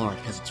better for it,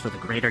 because it's for the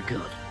greater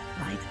good,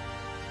 right?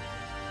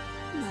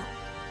 No.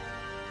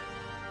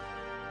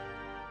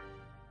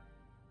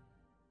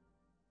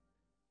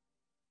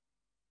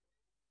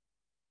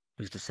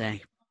 Who's to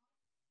say?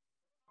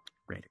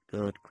 Greater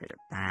good, greater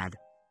bad.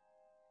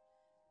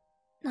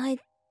 I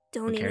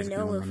don't Who cares even if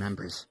no know one if...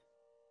 remembers?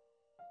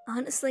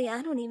 Honestly,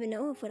 I don't even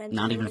know if what I'm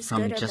Not doing even is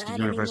from good or just a bad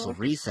universal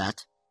anymore.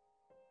 reset.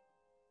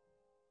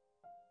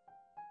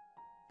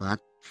 But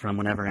from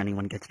whenever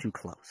anyone gets too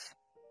close.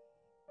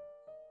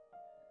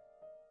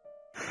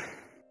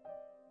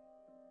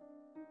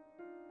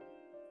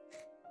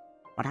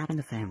 What happened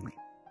to family?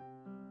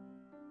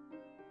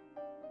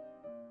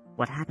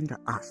 What happened to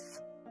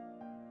us?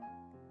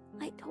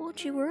 I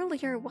told you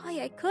earlier why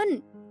I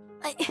couldn't.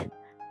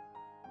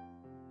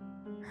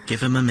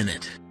 Give him a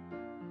minute.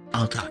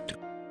 I'll talk to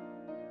him.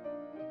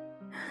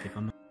 Give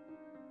him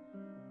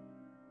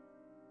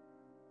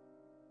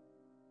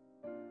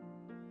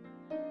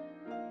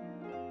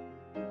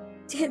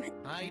Damn it.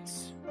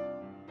 Lights.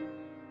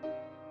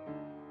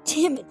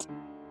 Damn it.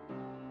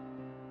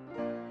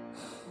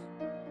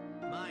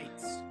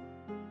 Lights.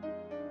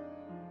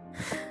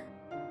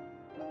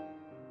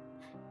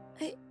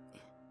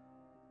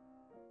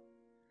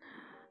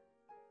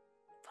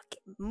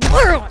 Fucking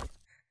moron!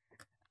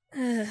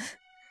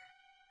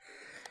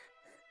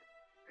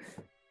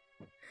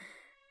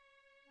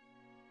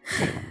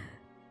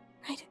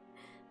 Right.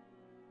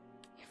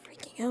 You're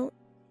freaking out.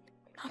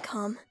 Not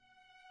calm.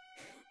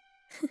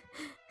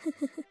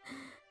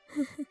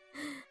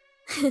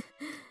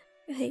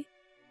 Right.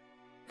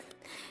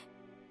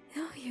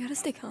 No, you gotta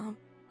stay calm.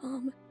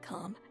 Calm.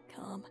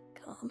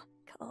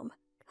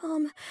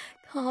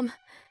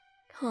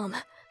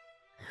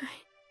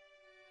 Alright.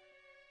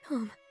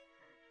 Calm.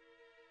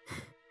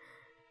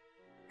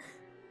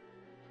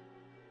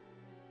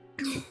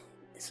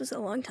 This was a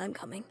long time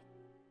coming.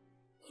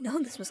 You know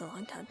this was a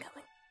long time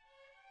coming.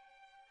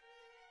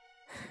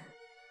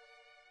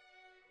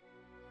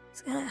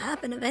 It's gonna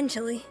happen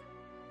eventually.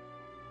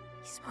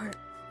 He's smart.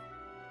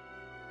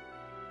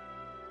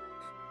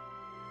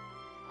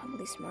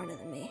 Probably smarter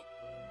than me.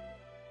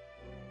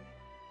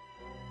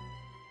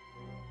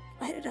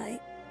 Why did I...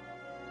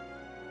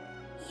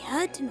 He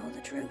had to know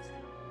the truth.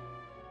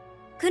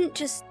 Couldn't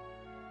just...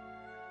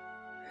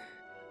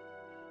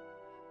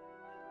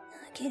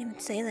 I can't even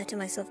say that to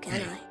myself,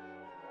 can I?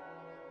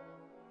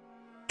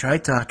 Try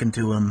talking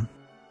to him.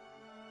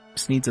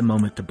 Just needs a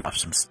moment to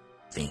brush some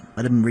steam.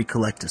 Let him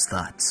recollect his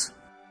thoughts.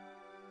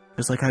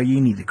 Just like how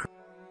you need to.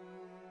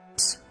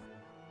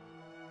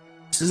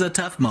 This is a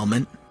tough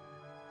moment.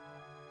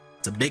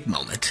 It's a big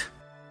moment.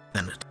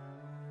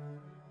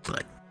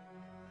 But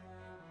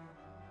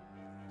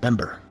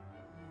remember,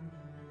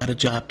 got a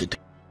job to do.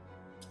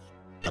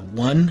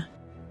 One,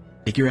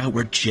 figure out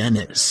where Jen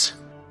is.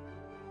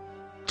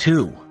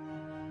 Two,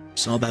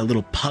 solve that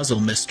little puzzle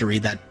mystery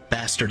that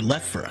bastard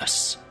left for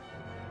us.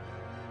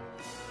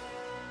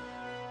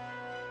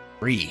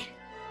 3,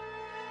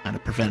 how to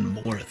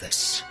prevent more of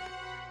this.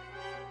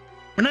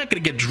 We're not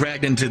gonna get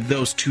dragged into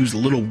those two's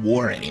little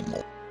war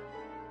anymore.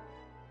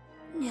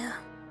 Yeah.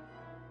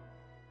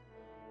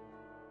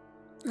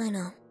 I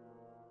know.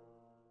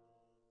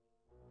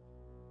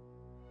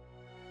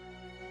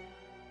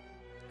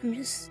 I'm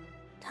just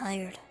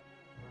tired.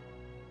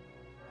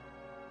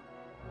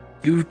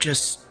 You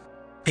just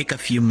take a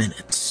few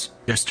minutes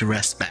just to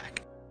rest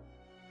back.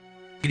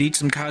 You could eat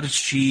some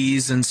cottage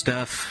cheese and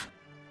stuff.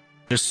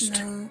 Just...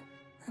 No,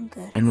 I'm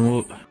good. And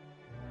we'll...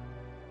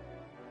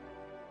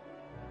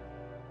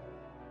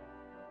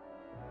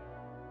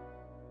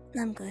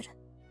 I'm good.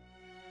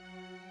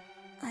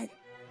 I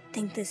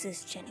think this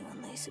is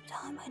genuinely some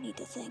time I need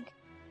to think.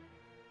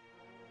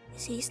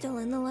 Is he still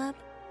in the lab?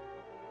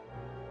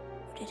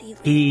 Or did he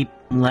leave? He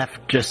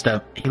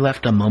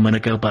left a moment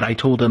ago, but I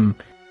told him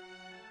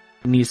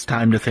he needs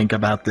time to think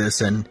about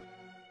this and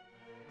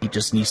he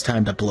just needs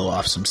time to blow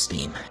off some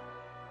steam.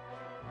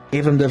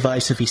 Gave him the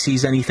advice if he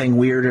sees anything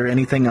weird or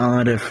anything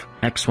odd, if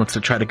X wants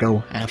to try to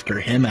go after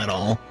him at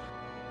all,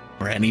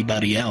 or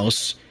anybody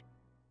else,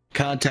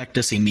 contact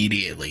us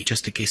immediately,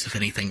 just in case if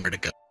anything were to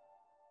go.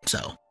 So,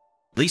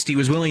 at least he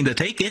was willing to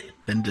take it,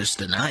 than just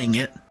denying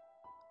it.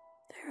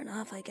 Fair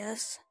enough, I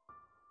guess.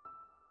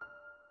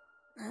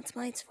 That's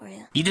mites for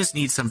you. You just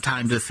need some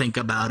time to think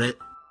about it.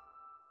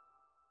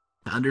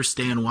 To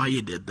understand why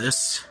you did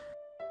this.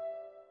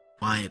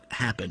 Why it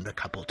happened a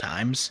couple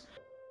times.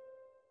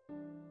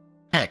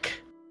 Heck,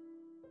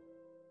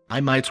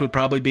 my mites would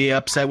probably be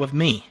upset with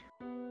me.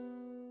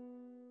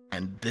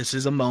 And this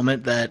is a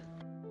moment that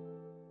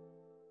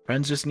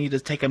friends just need to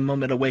take a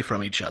moment away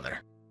from each other.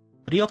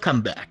 But he'll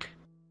come back.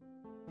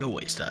 He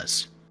always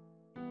does.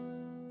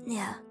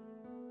 Yeah.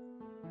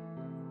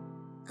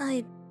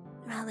 I'd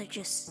rather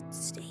just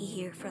stay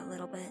here for a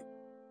little bit.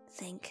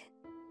 Think.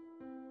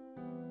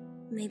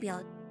 Maybe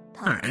I'll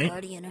talk to the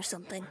Guardian or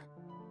something.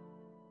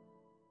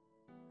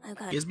 I've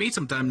got... Gives me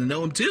some time to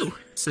know him too,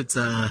 since,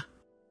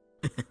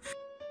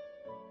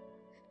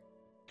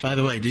 By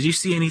the way, did you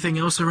see anything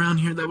else around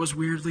here that was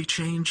weirdly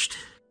changed?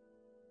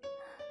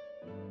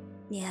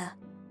 Yeah.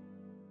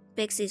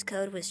 Bixie's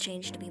code was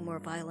changed to be more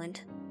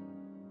violent.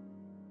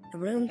 The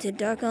room to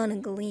Darkon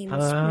and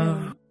Galeem's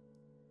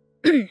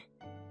room.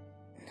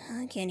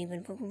 I can't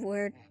even put a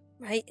word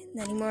right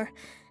anymore.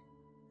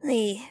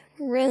 The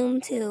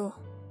room to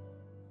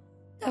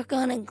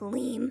Darkon and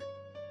Galeem.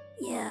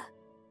 Yeah,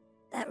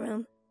 that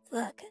room.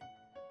 Fuck.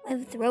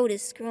 My throat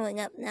is screwing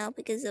up now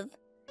because of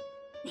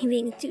me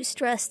being too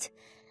stressed.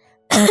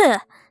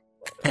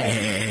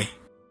 Hey.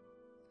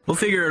 We'll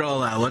figure it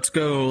all out. Let's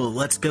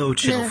go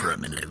chill for a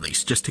minute at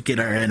least, just to get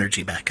our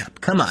energy back up.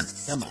 Come on.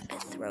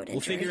 We'll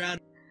figure out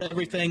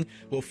everything,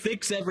 we'll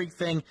fix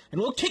everything,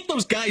 and we'll kick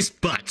those guys'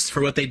 butts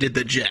for what they did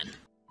to Jen.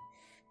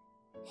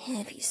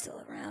 If he's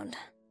still around.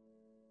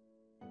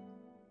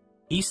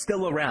 He's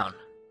still around.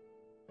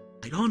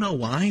 I don't know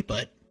why,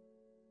 but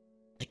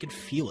I can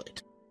feel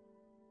it.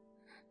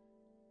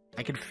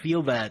 I can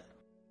feel that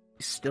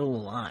he's still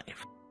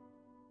alive.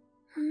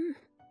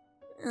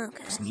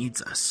 Okay. Just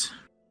needs us.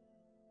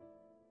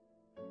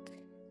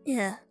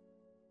 Yeah.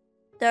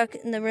 Dark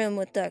in the room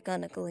with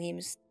Darkon and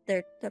Galeem's,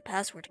 their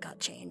password got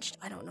changed.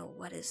 I don't know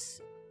what is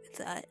with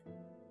that.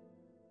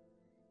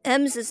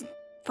 M's is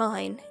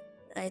fine.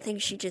 I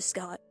think she just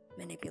got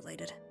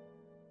manipulated.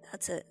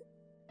 That's it.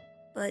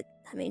 But,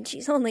 I mean,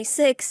 she's only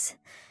 6.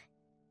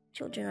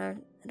 Children are,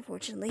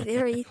 unfortunately,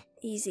 very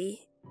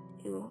easy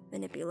to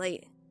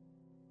manipulate.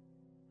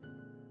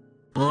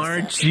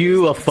 Aren't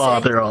you a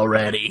father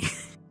already?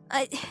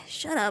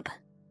 Shut up.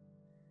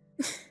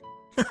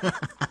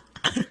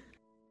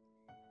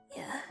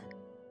 Yeah.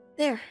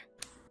 There.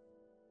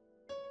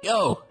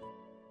 Yo,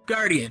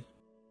 Guardian.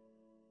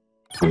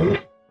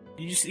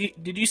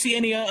 Did you see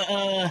any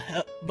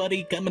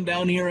buddy coming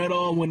down here at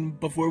all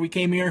before we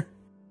came here?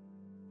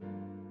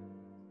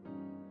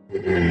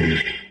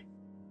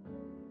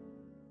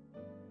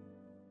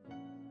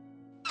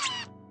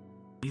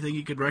 Anything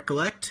you could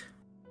recollect?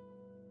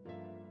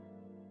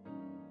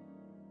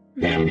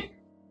 Him.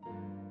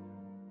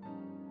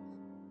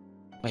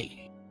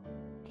 Wait,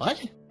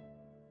 what?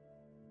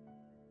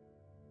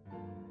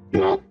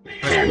 Not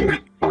him,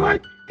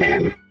 but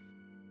him.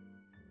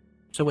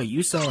 So wait,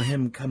 you saw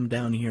him come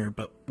down here,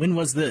 but when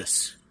was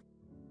this?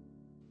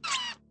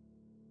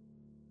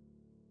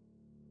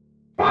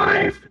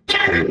 5,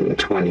 10,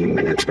 20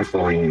 minutes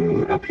before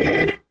you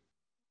appeared.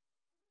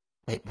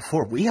 Wait,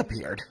 before we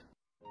appeared?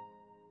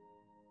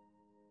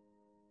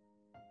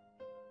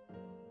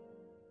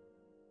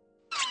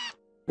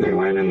 We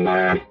went in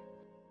there,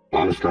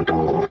 closed the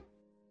door.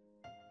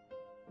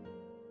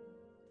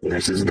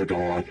 This is the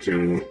door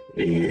to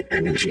the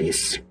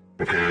energies,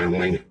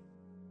 apparently.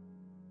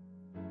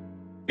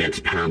 It's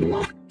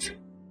padlocked.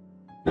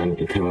 And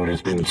the code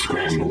has been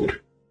scrambled.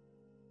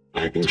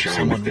 I've been trying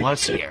Someone to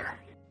was fix it. here.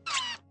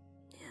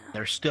 Yeah.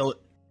 They're still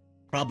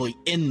probably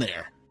in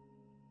there.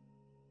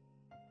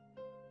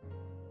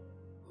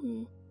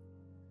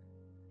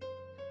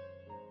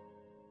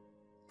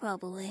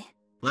 Probably.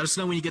 Let us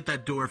know when you get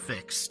that door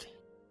fixed.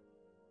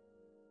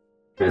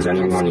 Has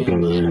anyone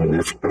been using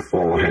this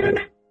beforehand?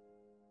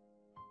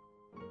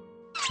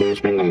 Who's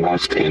been the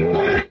most in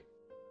there?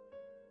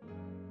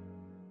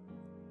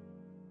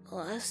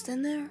 Lost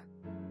in there?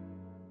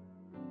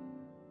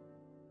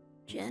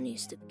 Jen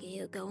used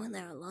to go in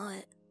there a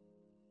lot.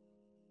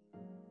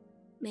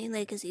 Mainly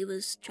because he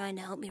was trying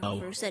to help me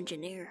reverse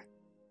engineer.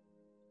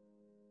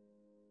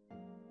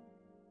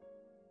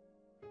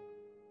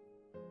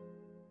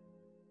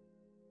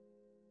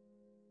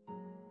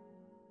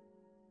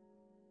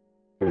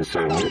 And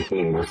so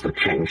he must have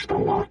changed the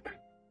lock.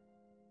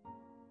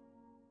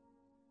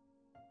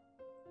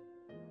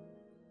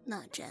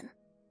 Not Jen.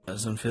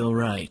 Doesn't feel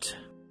right.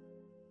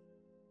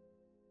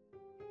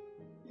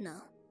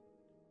 No.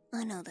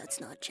 I know that's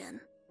not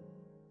Jen.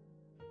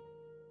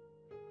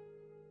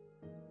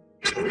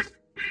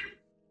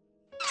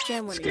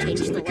 Jen wouldn't change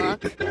the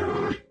lock.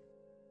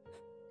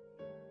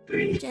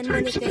 Jen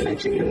wouldn't be able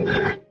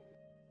to.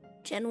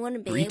 Jen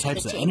wouldn't be Three able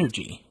types to of change.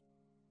 energy.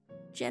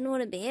 Jen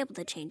wouldn't be able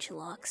to change the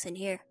locks in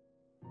here.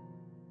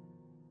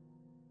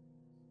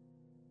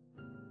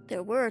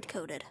 They're word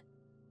coded.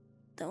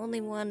 The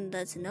only one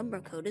that's number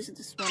coded is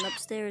this one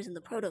upstairs in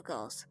the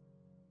protocols.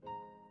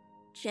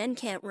 Jen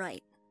can't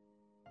write.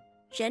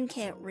 Jen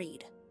can't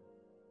read.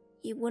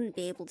 He wouldn't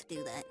be able to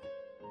do that.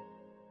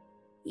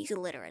 He's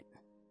illiterate.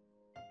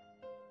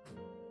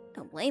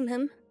 Don't blame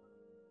him.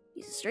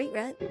 He's a street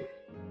rat.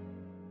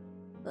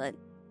 But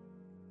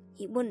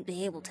he wouldn't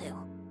be able to.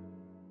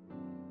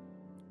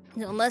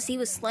 Unless he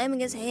was slamming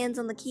his hands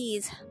on the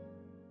keys.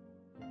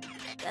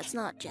 That's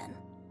not Jen.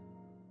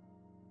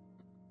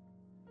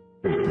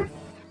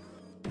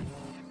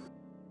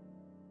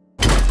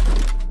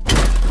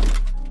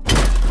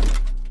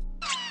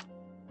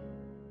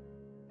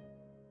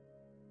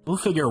 We'll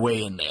figure a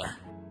way in there.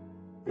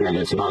 And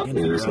it's not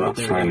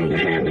slamming your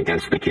hand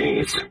against the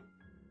keys.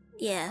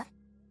 Yeah,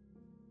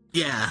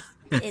 Yeah.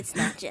 it's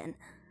not Jen.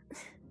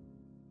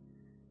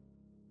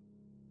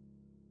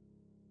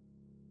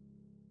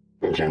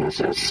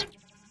 Genesis.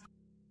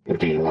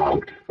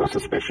 Delogged for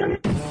suspicion.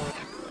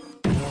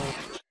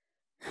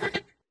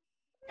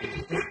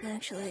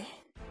 Actually,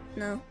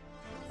 no.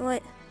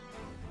 What?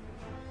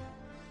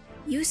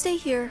 You stay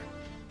here.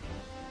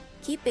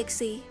 Keep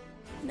Bixie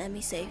and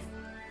Emmy safe.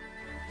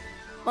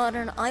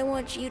 Modern, I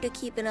want you to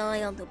keep an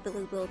eye on the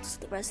blue boats,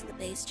 the rest of the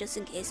base, just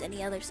in case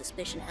any other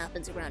suspicion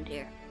happens around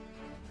here.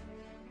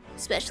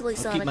 Especially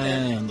I'll keep my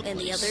eye on Sonica the and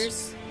the place.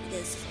 others,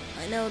 because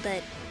I know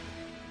that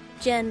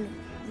Jen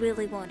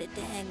really wanted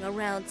to hang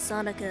around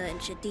Sonica and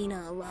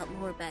Shadina a lot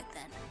more back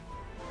then.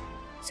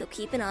 So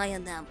keep an eye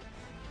on them.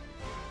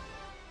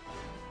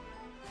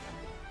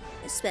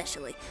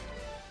 Especially.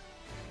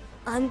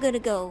 I'm gonna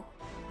go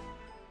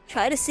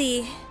try to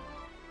see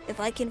if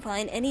I can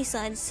find any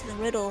signs to the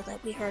riddle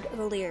that we heard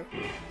earlier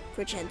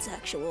for Jen's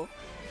actual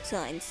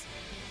signs.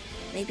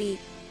 Maybe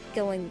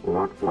going...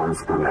 What was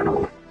the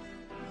riddle?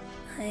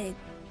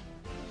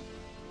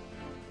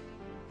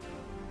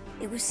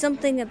 It was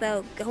something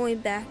about going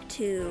back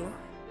to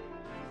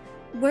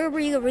where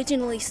we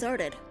originally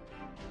started.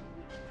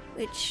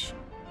 Which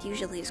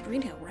usually is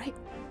Green Hill, right?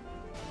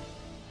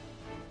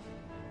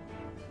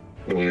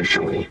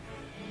 Usually.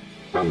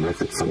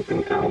 Unless it's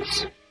something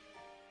else.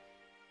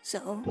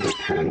 So,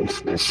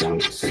 Depends. This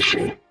sounds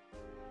fishy.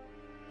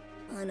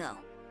 I know.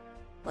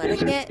 But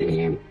Is I it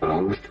the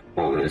both,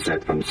 or is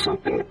it from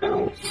something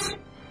else?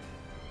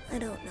 I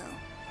don't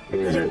know.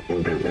 Is it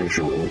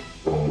individual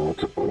or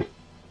multiple?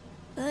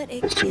 But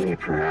it There's too many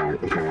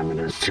can't,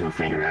 parameters to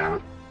figure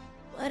out.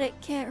 but it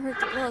can't hurt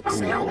to look, Who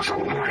so... knows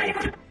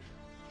alive?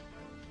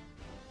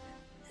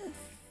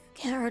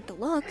 Can't hurt to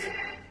look,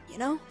 you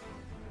know?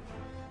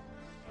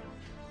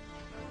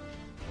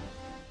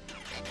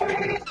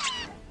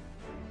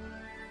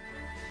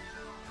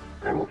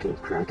 I will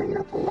keep cracking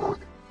at the lock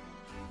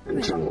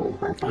until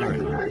I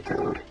find the right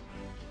code.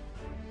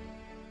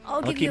 I'll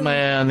I'll give keep you... my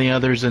eye on the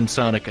others in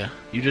Sonica.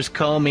 You just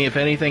call me if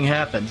anything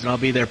happens, and I'll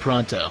be there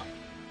pronto.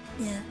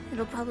 Yeah,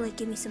 It'll probably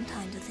give me some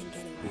time to think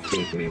anyway.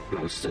 Keep me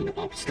posted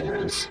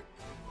upstairs.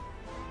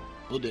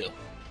 Will do.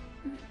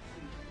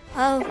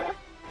 I'll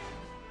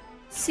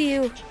see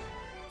you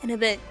in a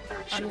bit.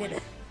 I'm gonna...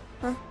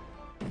 Huh?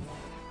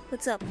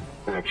 What's up?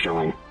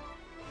 Actually,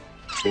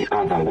 the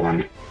other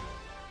one.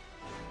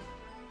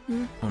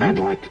 I'd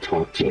like to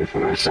talk to you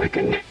for a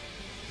second.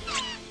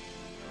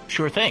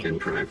 Sure thing. In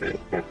private,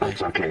 if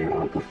that's okay,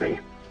 Odyssey.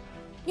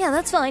 Yeah,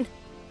 that's fine.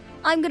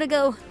 I'm gonna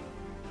go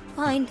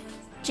find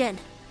Jen.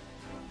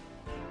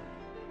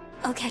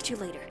 I'll catch you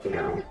later.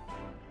 No.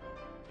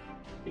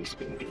 He's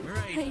speaking.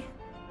 Right.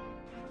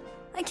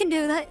 I can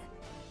do that,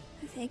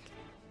 I think.